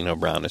deer,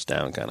 brownish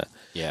down kind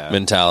of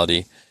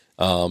mentality.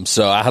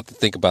 So I have to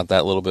think about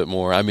that a little bit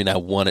more. I mean, I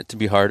want it to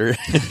be harder.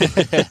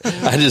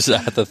 I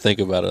have to think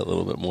about it a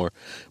little bit more.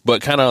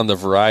 But kind of on the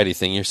variety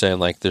thing, you're saying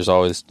like there's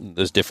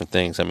different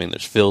things. I mean,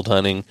 there's field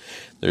hunting,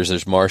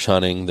 there's marsh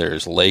hunting,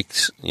 there's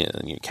lakes,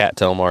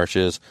 cattail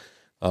marshes,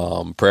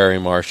 prairie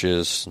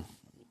marshes,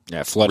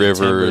 flooded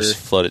rivers,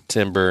 timber. flooded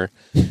timber.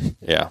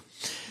 Yeah.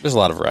 There's a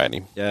lot of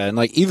variety. Yeah, and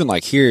like even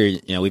like here,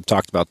 we've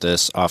talked about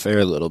this off air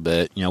a little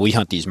bit. We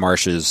hunt these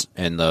marshes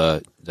and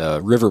the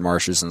river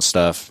marshes and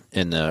stuff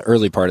in the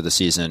early part of the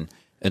season,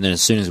 and then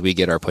as soon as we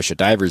get our push of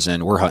divers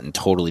in, we're hunting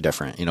totally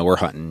different. We're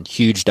hunting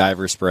huge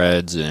diver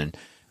spreads, and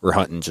we're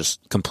hunting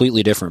just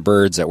completely different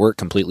birds that work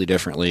completely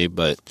differently.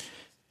 But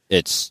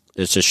it's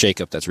a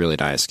shakeup that's really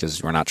nice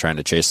because we're not trying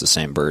to chase the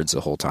same birds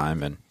the whole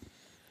time, and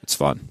it's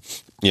fun.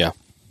 Yeah,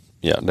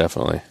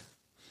 definitely.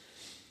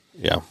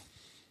 Yeah.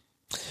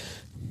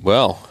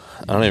 Well,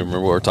 I don't even remember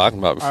what we were talking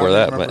about before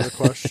that. But the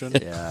question.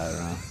 Yeah, I don't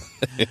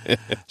know.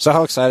 So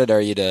how excited are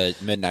you to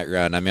Midnight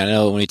Run? I mean, I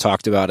know when we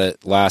talked about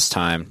it last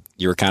time,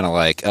 you were kind of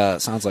like,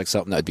 it sounds like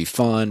something that'd be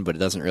fun, but it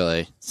doesn't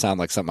really sound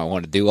like something I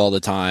want to do all the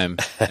time.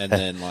 And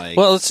then like,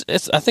 well,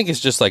 I think it's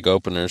just like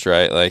openers,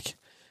 right? Like,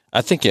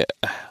 I think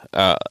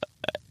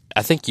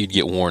you'd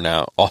get worn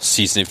out all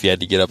season if you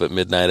had to get up at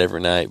midnight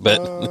every night.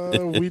 But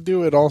we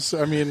do it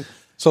also. I mean,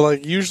 so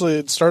like usually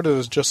it started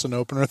as just an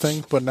opener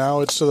thing, but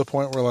now it's to the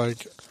point where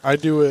like I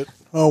do it.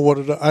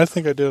 I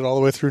think I did it all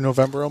the way through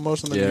November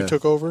almost, and then you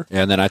took over.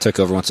 Yeah, and then I took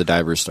over once the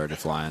divers started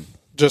flying.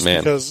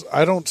 Because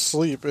I don't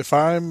sleep. If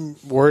I'm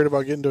worried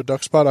about getting to a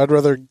duck spot, I'd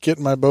rather get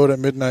in my boat at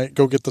midnight,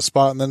 go get the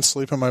spot, and then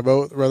sleep in my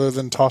boat rather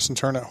than toss and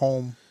turn at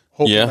home,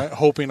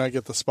 hoping I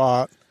get the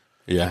spot.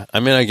 Yeah, I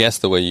mean, I guess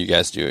the way you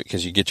guys do it,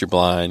 because you get your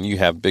blind, you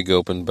have big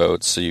open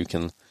boats, so you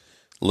can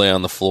lay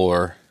on the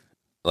floor.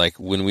 Like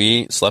when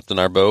we slept in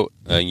our boat,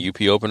 a UP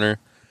opener,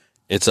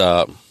 it's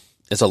a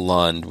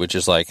Lund, which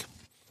is like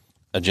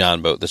a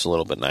John boat that's a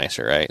little bit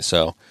nicer, right?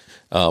 So,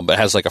 but it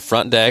has like a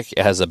front deck,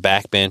 it has a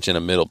back bench and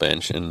a middle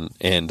bench, and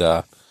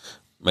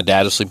my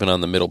dad was sleeping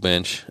on the middle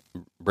bench.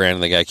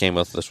 Brandon, the guy came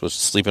with us, was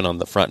sleeping on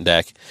the front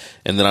deck,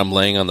 and then I'm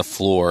laying on the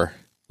floor,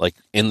 like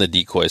in the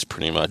decoys,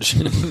 pretty much,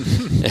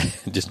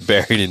 just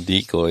buried in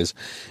decoys,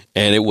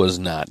 and it was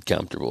not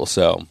comfortable.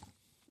 So,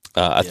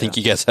 I think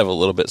you guys have a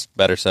little bit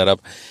better setup,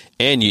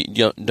 and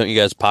don't you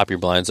guys pop your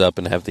blinds up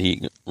and have the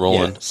heat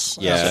rolling? Yes,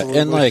 yeah, absolutely.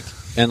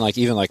 and like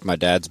even like my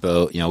dad's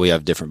boat, we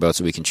have different boats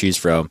that we can choose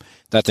from.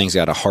 That thing's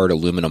got a hard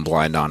aluminum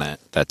blind on it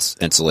that's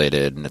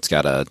insulated, and it's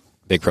got a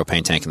big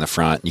propane tank in the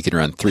front. You can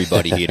run 3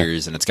 buddy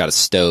heaters, and it's got a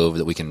stove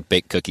that we can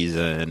bake cookies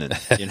in, and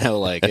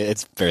like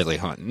it's barely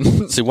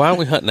hunting. See, why are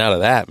we hunting out of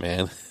that,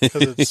 man?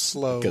 Because it's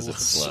slow.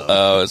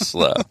 Oh, it's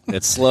slow.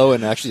 It's slow,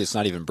 and actually, it's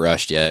not even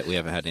brushed yet. We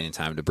haven't had any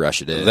time to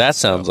brush it in. That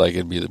sounds like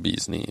it'd be the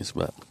bee's knees,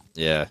 but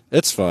yeah,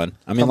 it's fun.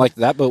 I mean, like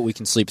that boat, we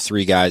can sleep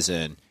 3 guys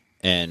in,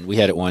 and we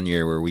had it one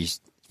year where we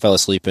fell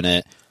asleep in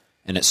it,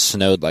 and it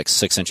snowed like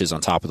 6 inches on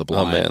top of the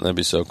blind. Oh man, that'd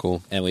be so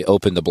cool. And we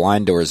opened the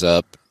blind doors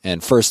up,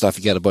 and first off,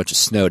 you got a bunch of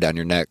snow down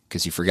your neck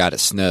because you forgot it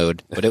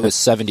snowed, but it was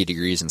 70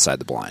 degrees inside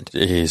the blind.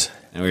 Jeez.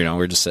 And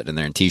we're just sitting in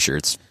there in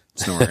t-shirts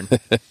snoring.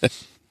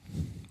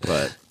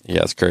 But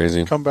yeah, it's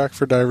crazy. Come back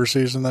for diver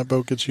season, that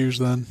boat gets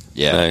used then.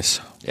 yeah, Nice.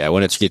 yeah.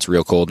 When it gets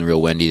real cold and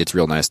real windy, it's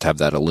real nice to have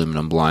that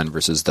aluminum blind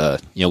versus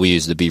we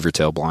use the beaver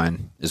tail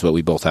blind is what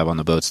we both have on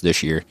the boats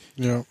this year.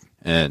 Yeah.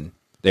 And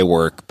they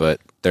work,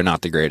 but they're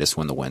not the greatest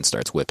when the wind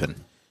starts whipping.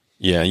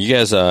 Yeah, you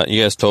guys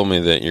told me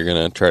that you're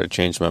gonna try to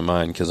change my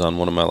mind, because on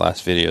one of my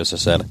last videos I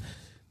said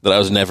that I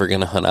was never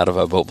gonna hunt out of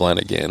a boat blind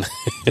again.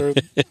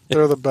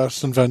 They're the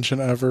best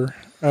invention ever.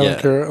 I don't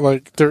care.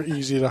 Like, they're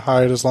easy to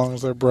hide as long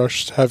as they're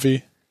brushed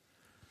heavy.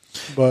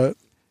 But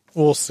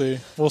we'll see.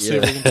 We'll see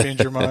if we can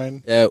change your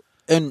mind. Yeah,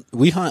 and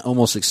we hunt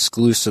almost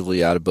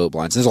exclusively out of boat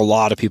blinds. There's a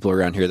lot of people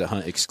around here that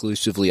hunt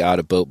exclusively out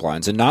of boat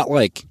blinds, and not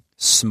like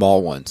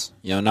small ones.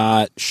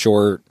 Not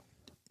short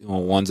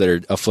ones that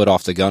are a foot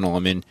off the gunnel. I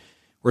mean,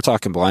 we're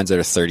talking blinds that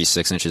are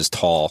 36 inches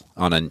tall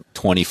on a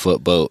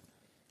 20-foot boat,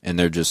 and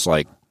they're just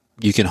like,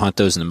 you can hunt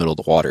those in the middle of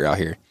the water out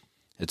here.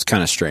 It's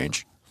kind of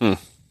strange.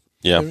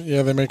 Yeah.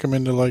 Yeah, they make them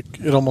into like,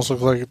 it almost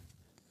looks like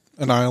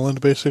an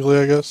island, basically,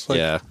 I guess. Like,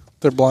 Yeah.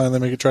 they're blind, they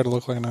make it try to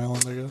look like an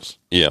island, I guess.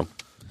 Yeah.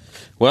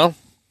 Well,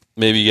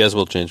 maybe you guys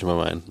will change my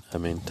mind. I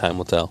mean, time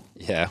will tell.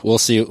 Yeah, we'll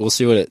see. We'll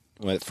see what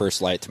at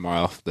first light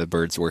tomorrow, if the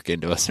birds work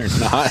into us or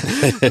not.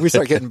 If we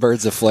start getting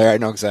birds of flare, I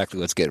know exactly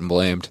what's getting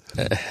blamed.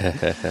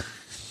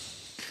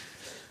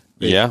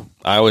 Yeah,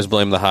 I always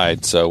blame the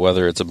hide. So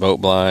whether it's a boat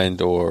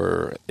blind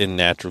or in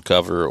natural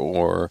cover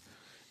or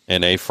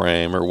an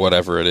A-frame or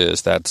whatever it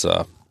is, that's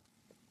the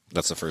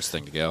first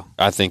thing to go.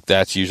 I think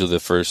that's usually the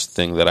first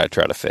thing that I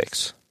try to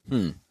fix.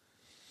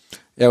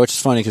 Yeah, which is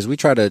funny because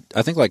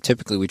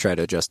typically we try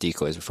to adjust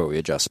decoys before we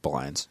adjust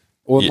blinds.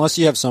 Or unless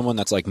you have someone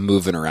that's like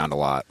moving around a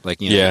lot. Like,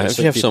 Yeah, there's if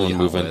you have people someone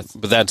hunt moving, with.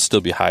 but that'd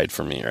still be hide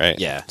for me, right?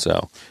 Yeah.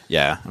 So,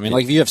 Yeah, I mean,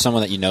 like if you have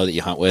someone that you know that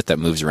you hunt with that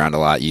moves around a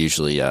lot, you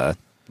usually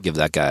give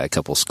that guy a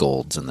couple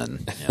scolds and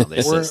then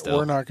they sit still.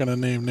 We're not going to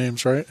name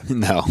names, right?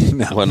 No.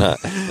 why not?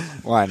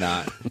 Why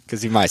not?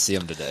 Because you might see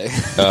him today.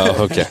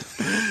 Oh, okay.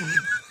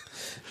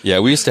 Yeah,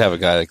 we used to have a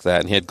guy like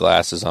that, and he had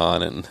glasses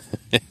on, and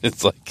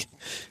it's like,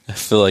 I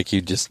feel like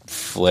he'd just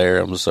flare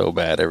him so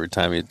bad every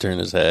time he'd turn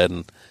his head,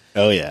 and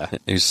Oh, yeah.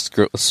 he's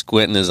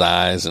squinting his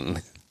eyes,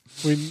 and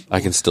I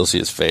can still see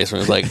his face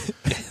when he's like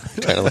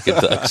trying to look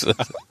at ducks.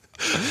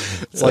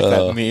 It's like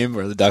that meme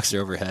where the ducks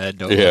are overhead,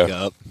 don't look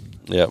up.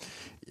 Yep.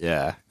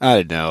 Yeah, I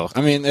don't know.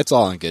 I mean, it's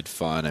all in good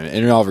fun. I mean,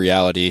 in all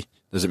reality,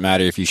 does it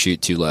matter if you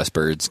shoot two less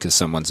birds because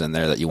someone's in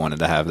there that you wanted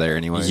to have there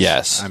anyway?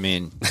 Yes. I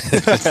mean,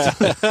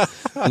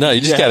 No,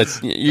 you just gotta,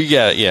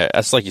 yeah,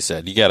 that's like you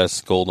said, you gotta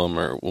scold them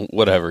or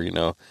whatever,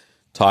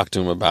 talk to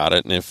them about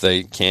it, and if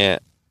they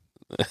can't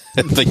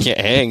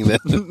hang, then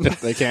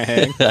they can't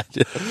hang.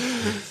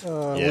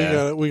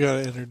 We got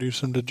to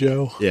introduce him to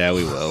Joe. Yeah,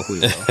 we will.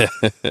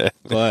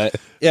 But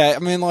yeah, I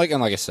mean, like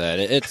I said,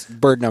 it's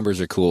bird numbers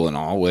are cool and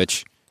all.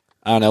 Which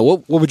I don't know.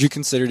 What would you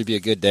consider to be a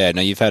good day? I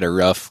know you've had a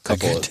rough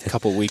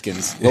couple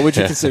weekends. What would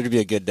you consider to be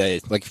a good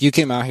day? Like if you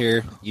came out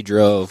here, you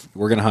drove,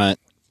 we're gonna hunt,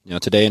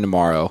 today and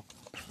tomorrow.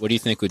 What do you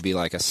think would be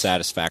like a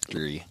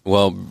satisfactory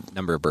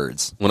number of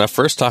birds? When I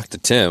first talked to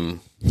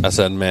Tim, I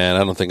said, "Man,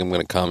 I don't think I'm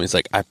going to come." He's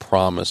like, "I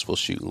promise we'll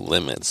shoot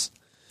limits."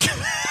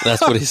 That's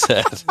what he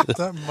said.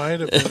 That might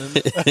have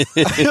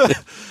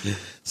been.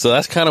 So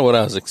that's kind of what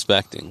I was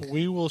expecting.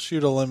 We will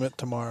shoot a limit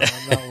tomorrow.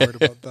 I'm not worried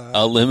about that.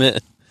 A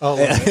limit,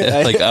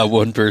 like a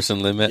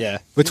one-person limit. Yeah,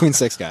 between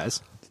 6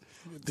 guys.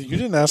 You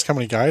didn't ask how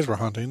many guys we're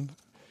hunting.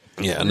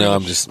 Yeah, no,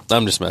 I'm just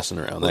messing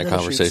around. That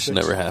conversation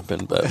never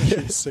happened, but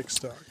Shoot 6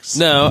 ducks.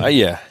 no,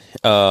 yeah,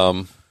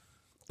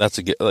 that's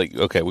a good. Like,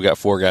 okay, we got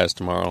 4 guys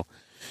tomorrow.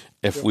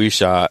 If we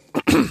shot,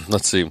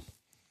 let's see,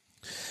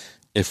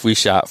 if we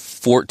shot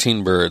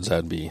 14 birds,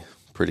 I'd be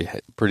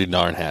pretty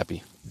darn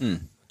happy.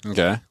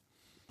 Okay.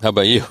 How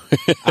about you?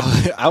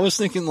 I was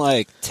thinking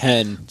like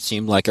 10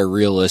 seemed like a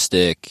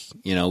realistic.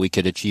 We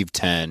could achieve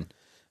 10.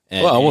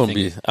 And Well,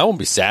 I won't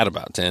be sad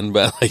about 10,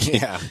 but like,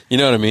 Yeah. you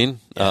know what I mean?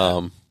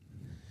 Yeah.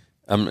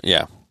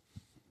 Yeah.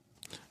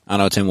 I don't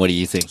know, Tim. What do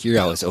you think?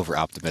 You're always over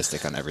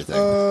optimistic on everything.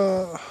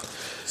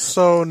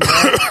 So now,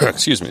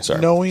 Excuse me, sorry.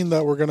 knowing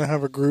that we're going to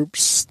have a group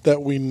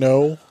that we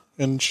know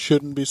and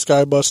shouldn't be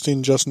sky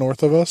busting just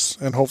north of us,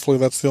 and hopefully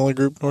that's the only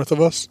group north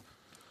of us,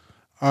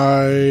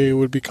 I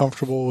would be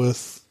comfortable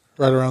with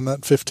right around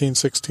that 15,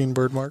 16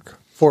 bird mark.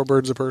 4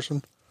 birds a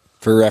person.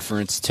 For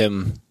reference,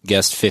 Tim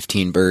guessed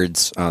 15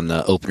 birds on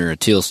the opener of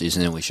teal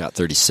season, and we shot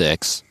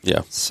 36.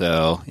 Yeah.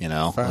 So,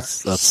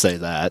 let's say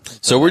that.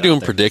 So we're doing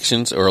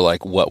predictions or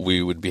like what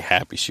we would be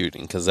happy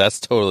shooting, because that's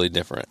totally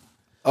different.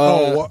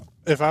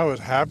 If I was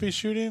happy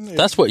shooting?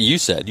 That's what you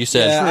said. You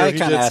said, Yeah, I he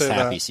kind of did asked say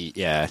happy that. seat.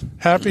 Yeah.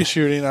 Happy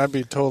shooting, I'd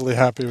be totally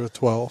happy with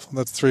 12.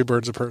 That's 3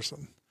 birds a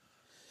person.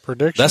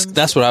 Predictions?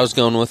 that's what I was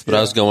going with, but I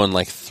was Yeah. going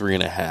like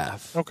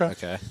 3.5.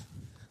 Okay.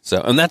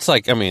 So, and that's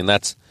like, I mean,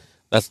 that's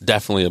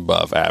definitely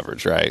above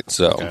average, right?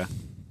 So, Okay.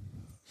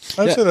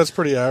 I'd say that's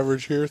pretty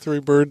average here. 3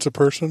 birds a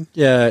person.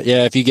 Yeah.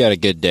 If you got a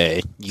good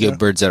day, you get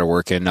birds that are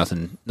working,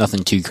 nothing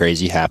too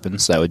crazy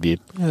happens. That would be,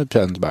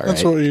 sounds about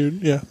That's right. what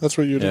you'd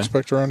Yeah.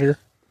 expect around here.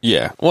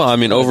 yeah. Well, I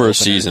mean, over a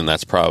season,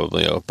 that's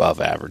probably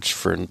above average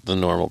for the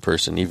normal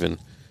person, even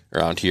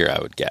around here,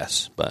 I would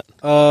guess. But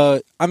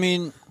I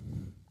mean,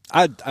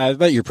 I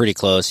bet you're pretty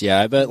close. Yeah,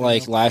 I bet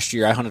like last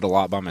year I hunted a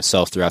lot by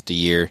myself throughout the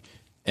year,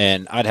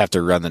 and I'd have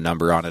to run the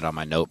number on it on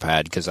my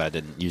notepad because I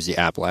didn't use the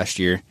app last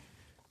year.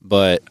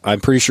 But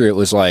I'm pretty sure it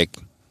was like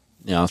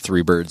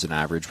 3 birds an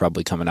average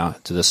probably coming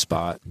out to this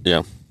spot.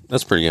 yeah,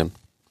 that's pretty good.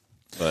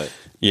 But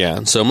Yeah.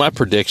 And so my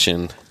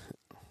prediction,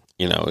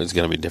 is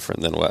going to be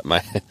different than what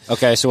my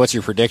okay, so what's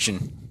your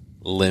prediction?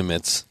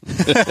 limits.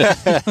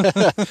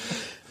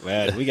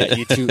 Man, we got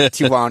you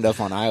too wound up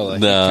on Iowa.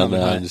 No,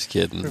 I'm just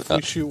kidding. If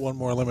we shoot one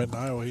more limit in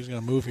Iowa, he's going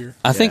to move here.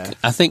 I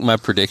think my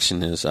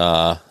prediction is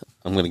I'm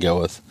going to go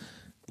with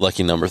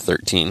lucky number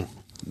 13.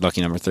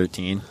 Lucky number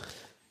 13.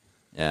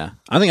 Yeah,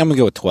 I think I'm going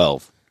to go with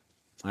 12.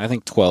 I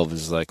think 12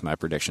 is like my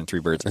prediction. 3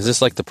 birds. Is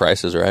this like the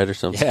Price is Right or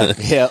something?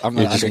 Yeah. I'm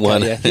going to just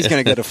undercut one. you. He's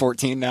going to go to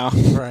 14 now.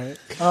 Right.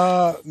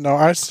 No,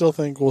 I still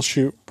think we'll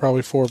shoot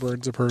probably 4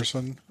 birds a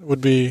person. It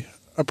would be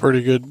a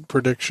pretty good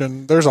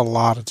prediction. There's a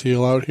lot of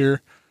teal out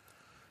here.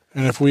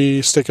 And if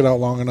we stick it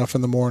out long enough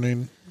in the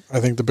morning, I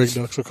think the big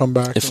ducks will come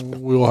back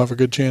and we will have a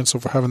good chance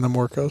of having them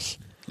work us.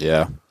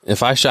 Yeah.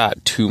 If I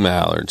shot 2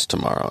 mallards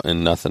tomorrow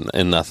and nothing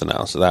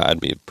else, that I'd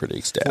be pretty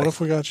ecstatic. What if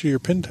we got you your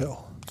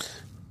pintail?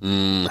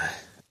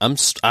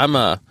 I'm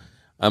a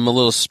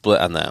little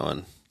split on that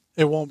one.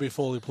 It won't be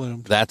fully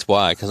plumed. That's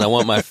why, because I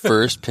want my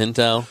first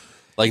pintail.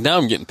 Like now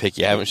I'm getting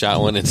picky. I haven't shot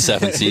one in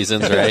 7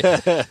 seasons, right?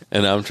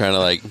 And I'm trying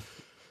to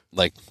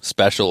like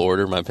special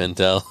order my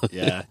pintail.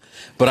 Yeah.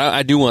 But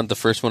I do want the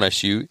first one I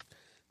shoot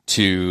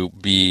to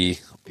be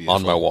beautiful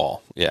on my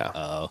wall. Yeah.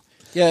 Oh.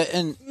 Yeah,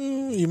 and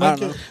you might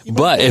get,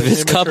 but if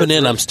it's coming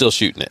in, I'm still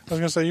shooting it. I was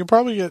going to say, you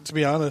probably get, to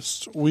be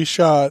honest, we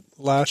shot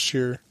last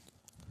year.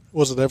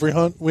 Was it every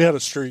hunt? We had a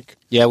streak.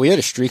 Yeah, we had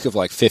a streak of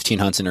like 15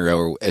 hunts in a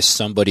row where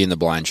somebody in the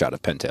blind shot a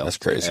pintail. That's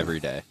crazy.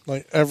 Every day.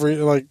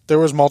 There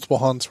was multiple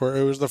hunts where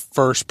it was the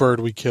first bird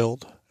we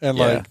killed. And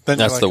then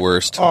that's the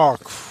worst. Oh,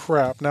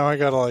 crap. Now I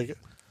got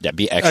to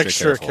be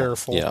extra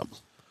careful. Yeah.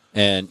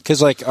 And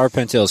because like our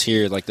pintails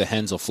here, like the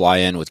hens will fly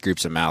in with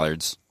groups of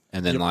mallards.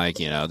 And then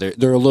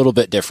they're a little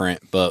bit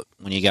different, but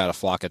when you got a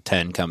flock of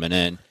 10 coming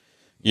in.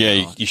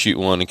 Yeah, you shoot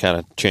one and kind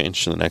of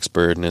change to the next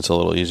bird, and it's a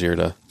little easier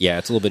to... Yeah,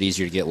 it's a little bit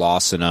easier to get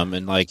lost in them.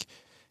 And,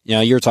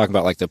 you were talking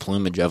about, the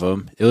plumage of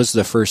them. It was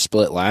the first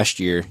split last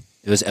year.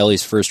 It was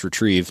Ellie's first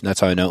retrieve, and that's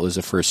how I know it was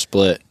the first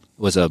split. It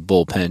was a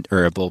bull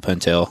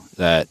pintail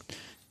that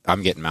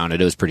I'm getting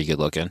mounted. It was pretty good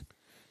looking.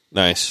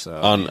 Nice. So,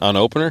 on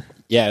opener?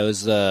 Yeah, it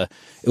was. It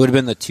would have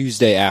been the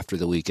Tuesday after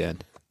the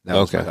weekend. That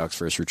was my dog's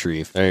first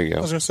retrieve. There you go.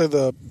 I was going to say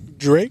the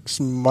drakes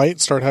might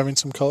start having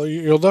some color.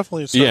 You'll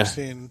definitely start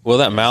seeing... Well,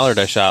 that mallard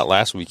I shot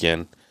last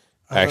weekend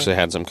actually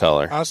had some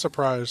color. I was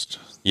surprised.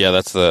 Yeah,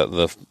 that's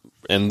the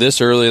and this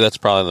early, that's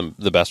probably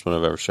the best one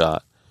I've ever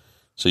shot.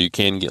 So you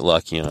can get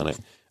lucky on it.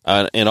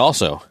 And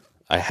also,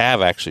 I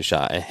have actually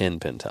shot a hen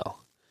pintail.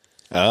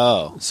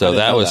 Oh. So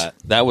that was...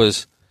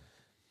 Was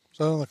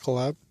that on the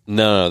collab?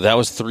 No, that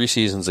was 3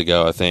 seasons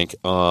ago, I think,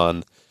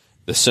 on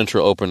the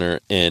Central Opener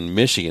in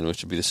Michigan,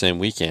 which would be the same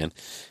weekend.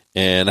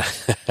 And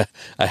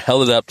I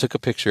held it up, took a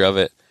picture of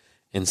it,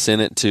 and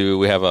sent it to...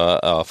 We have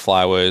a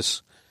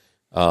Flyways,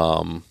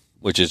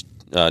 which is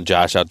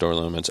Josh Outdoor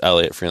Limits,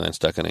 Elliot Freelance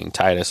Duck Hunting,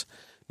 Titus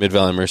Mid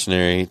Valley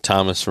Mercenary,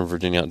 Thomas from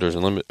Virginia Outdoors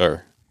and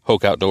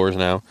Hoke Outdoors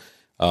now,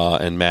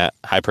 and Matt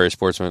High Prairie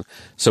Sportsman.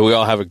 So we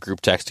all have a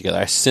group text together.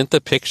 I sent the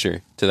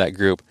picture to that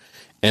group,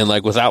 and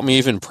without me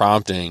even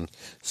prompting,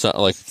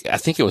 I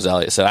think it was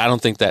Elliot said, "I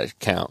don't think that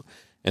count."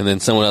 And then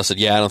someone else said,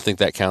 "Yeah, I don't think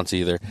that counts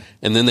either."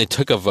 And then they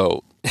took a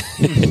vote,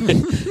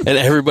 and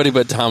everybody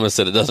but Thomas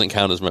said it doesn't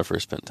count as my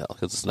first pintail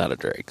because it's not a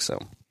drake. So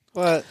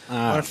what?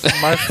 My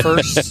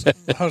first,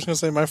 I was going to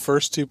say my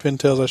first 2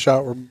 pintails I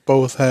shot were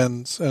both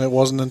hens, and it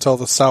wasn't until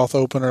the South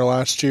Opener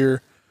last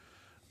year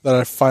that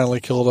I finally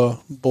killed a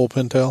bull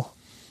pintail.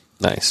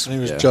 Nice. And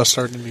he was just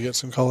starting to get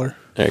some color.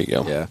 There you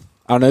go. Yeah,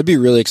 I don't know. It'd be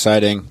really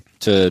exciting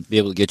to be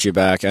able to get you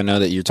back. I know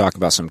that you're talking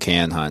about some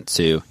can hunt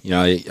too.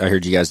 I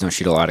heard you guys don't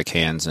shoot a lot of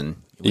cans, and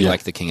we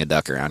like the king of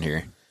duck around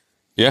here.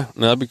 Yeah,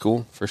 no, that'd be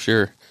cool for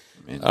sure.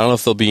 I don't know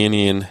if there'll be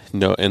any in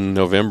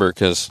November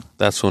because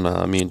that's when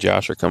me and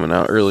Josh are coming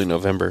out early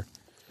November.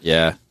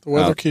 Yeah, the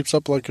weather keeps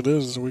up like it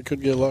is. We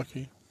could get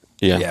lucky.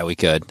 Yeah, we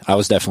could. I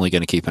was definitely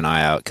going to keep an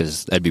eye out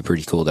because that'd be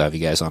pretty cool to have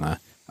you guys on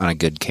a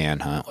good can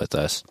hunt with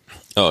us.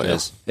 Oh yeah,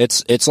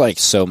 it's like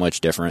so much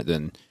different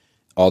than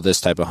all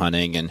this type of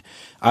hunting. And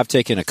I've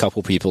taken a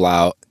couple people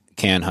out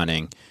can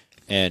hunting,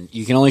 and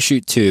you can only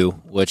shoot 2,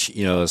 which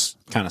is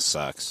kind of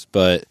sucks.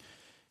 But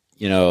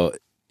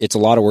it's a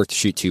lot of work to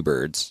shoot 2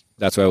 birds.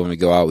 That's why when we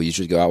go out, we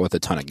usually go out with a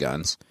ton of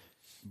guns.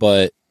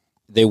 But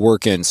they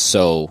work in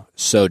so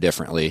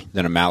differently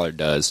than a mallard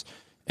does.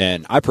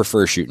 And I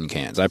prefer shooting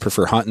cans. I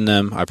prefer hunting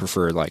them. I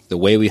prefer the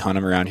way we hunt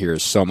them around here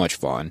is so much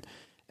fun.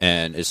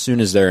 And as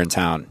soon as they're in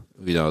town,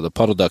 the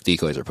puddle duck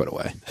decoys are put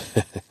away.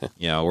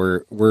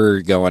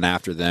 We're going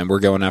after them. We're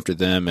going after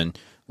them, and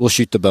we'll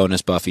shoot the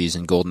bonus buffies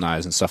and golden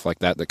eyes and stuff like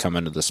that come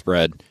into the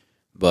spread.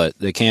 But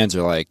the cans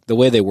are the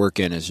way they work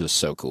in is just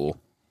so cool.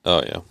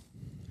 Oh yeah,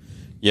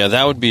 yeah.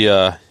 That would be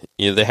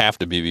they have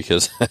to be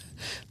because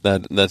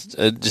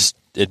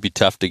it'd be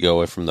tough to go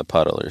away from the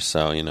puddlers.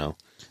 So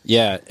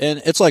Yeah,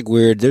 and it's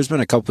weird. There's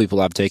been a couple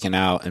people I've taken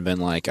out and been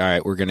like, all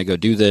right, we're going to go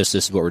do this.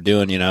 This is what we're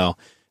doing,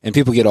 And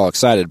people get all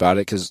excited about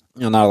it because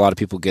not a lot of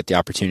people get the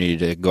opportunity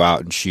to go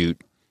out and shoot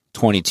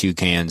 22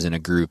 cans in a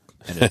group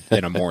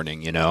in a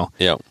morning,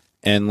 Yeah.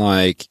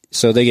 And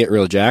so they get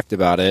real jacked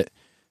about it,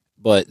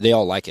 but they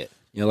all like it.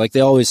 They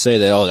always say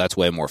that, oh, that's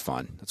way more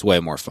fun. That's way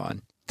more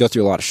fun. go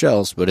through a lot of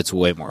shells, but it's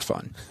way more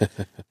fun.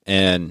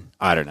 And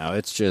I don't know,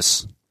 it's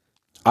just,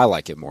 I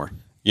like it more.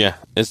 Yeah,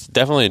 it's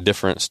definitely a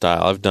different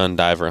style. I've done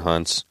diver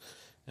hunts,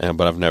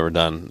 but I've never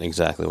done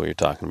exactly what you're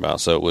talking about.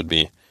 So it would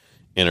be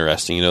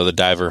interesting. You know, the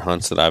diver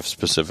hunts that I've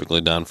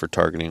specifically done for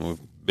targeting, we've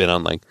been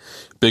on like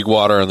big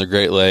water on the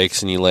Great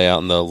Lakes, and you lay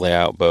out in the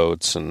layout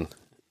boats and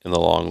in the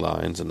long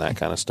lines and that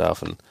kind of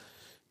stuff. And,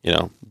 you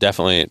know,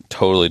 definitely a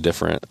totally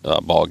different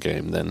ball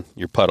game than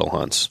your puddle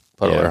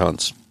air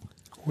hunts.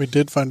 We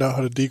did find out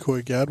how to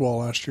decoy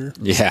gadwall last year.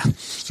 Yeah.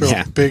 Throw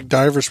a big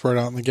diver spread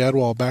out in the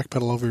gadwall,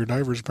 backpedal over your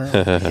divers,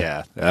 apparently.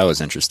 Yeah, that was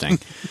interesting.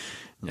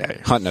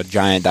 Yeah, hunting a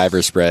giant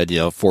diver spread,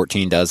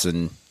 14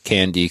 dozen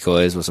can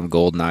decoys with some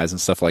golden eyes and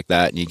stuff like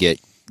that, and you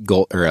get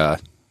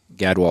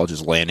gadwall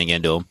just landing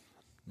into them.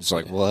 It's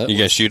like, what? You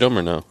guys shoot them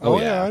or no? Oh,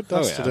 yeah, I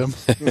dusted him.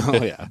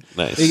 Oh, yeah.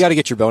 Nice. You got to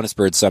get your bonus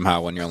birds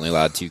somehow when you're only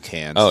allowed 2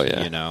 cans. Oh,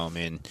 yeah. I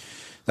mean,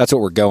 that's what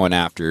we're going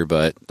after,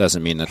 but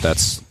doesn't mean that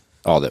that's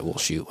all that we'll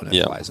shoot when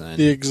it flies in.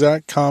 The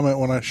exact comment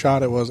when I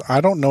shot it was,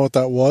 I don't know what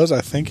that was.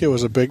 I think it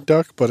was a big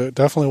duck, but it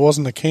definitely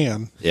wasn't a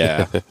can.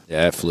 Yeah.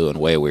 Yeah, it flew in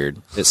way weird.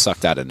 It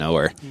sucked out of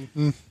nowhere.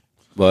 Mm-hmm.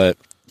 But,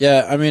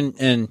 yeah, I mean,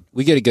 and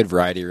we get a good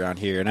variety around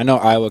here. And I know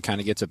Iowa kind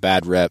of gets a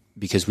bad rep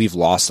because we've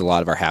lost a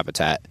lot of our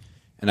habitat.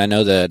 And I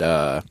know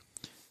that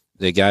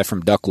the guy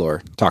from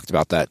Ducklore talked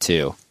about that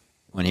too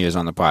when he was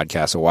on the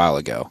podcast a while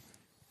ago.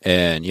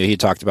 And he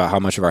talked about how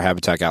much of our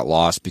habitat got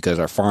lost because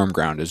our farm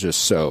ground is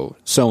just so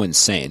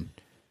insane.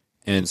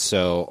 And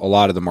so a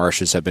lot of the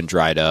marshes have been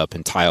dried up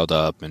and tiled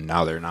up, and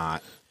now they're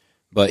not.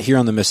 But here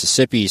on the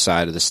Mississippi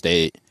side of the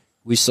state,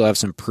 we still have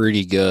some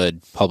pretty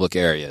good public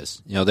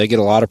areas. They get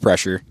a lot of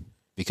pressure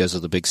because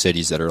of the big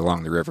cities that are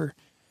along the river.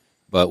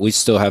 But we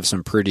still have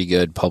some pretty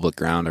good public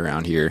ground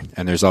around here,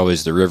 and there's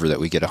always the river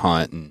that we get to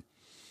hunt. And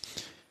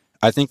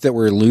I think that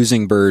we're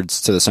losing birds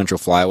to the Central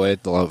Flyway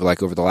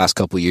like over the last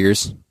couple of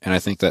years, and I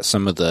think that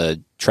some of the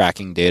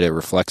tracking data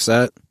reflects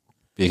that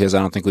because I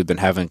don't think we've been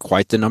having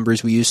quite the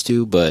numbers we used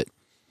to, but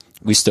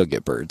we still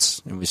get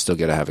birds, and we still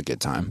get to have a good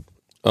time.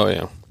 Oh,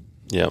 yeah.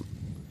 Yep.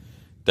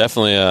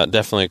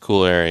 Definitely a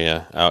cool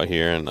area out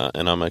here, and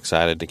I'm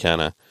excited to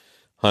kind of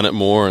hunt it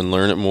more and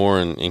learn it more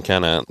and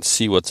kind of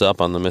see what's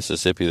up on the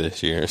Mississippi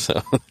this year.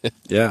 So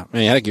yeah. I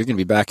mean, heck, you're going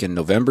to be back in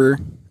November.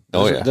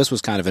 This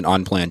was kind of an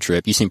unplanned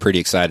trip. You seemed pretty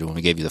excited when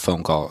we gave you the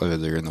phone call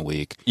earlier in the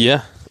week.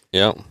 Yeah.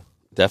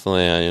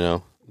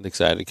 Definitely,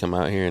 excited to come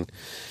out here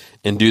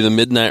and do the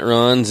midnight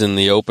runs and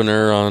the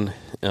opener on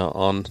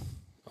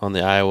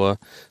the Iowa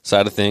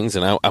side of things.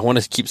 And I want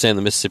to keep saying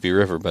the Mississippi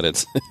River, but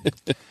it's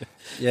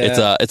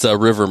it's a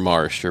river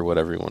marsh or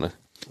whatever you want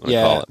to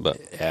call it. But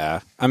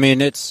yeah, I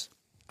mean,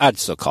 I'd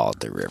still call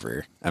it the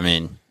river. I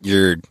mean,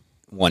 you're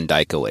one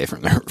dike away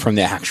from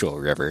the actual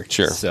river.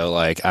 Sure. So,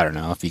 I don't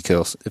know if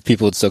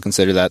people would still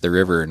consider that the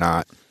river or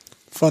not.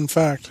 Fun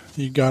fact,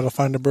 you got to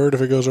find a bird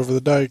if it goes over the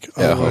dike.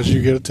 Otherwise,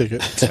 you get a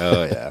ticket.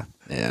 Oh, yeah.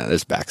 Yeah,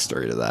 there's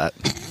backstory to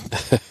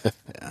that.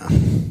 Yeah.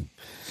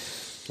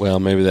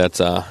 Well, maybe that's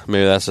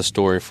a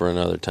story for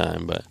another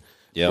time. But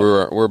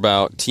we're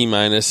about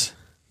T-minus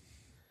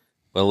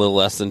a little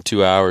less than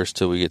 2 hours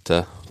till we get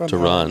to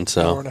run.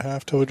 So hour and a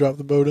half till we drop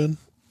the boat in.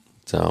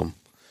 So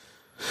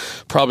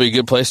probably a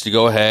good place to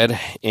go ahead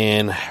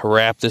and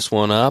wrap this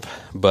one up.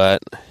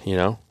 But,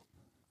 I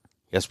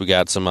guess we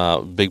got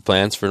some big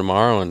plans for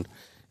tomorrow,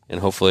 and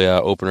hopefully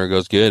opener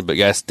goes good. But,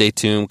 guys, stay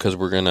tuned because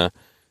we're going to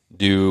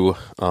do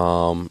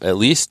at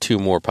least 2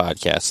 more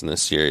podcasts in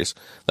this series.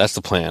 That's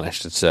the plan, I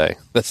should say.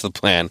 That's the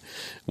plan.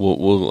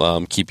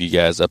 We'll keep you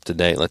guys up to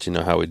date, let you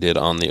know how we did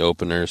on the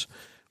openers,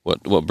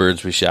 what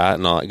birds we shot,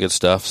 and all that good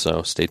stuff.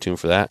 So stay tuned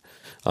for that.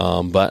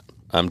 But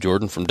I'm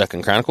Jordan from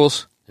Ducking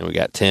Chronicles. And we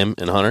got Tim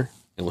and Hunter,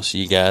 and we'll see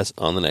you guys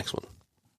on the next one.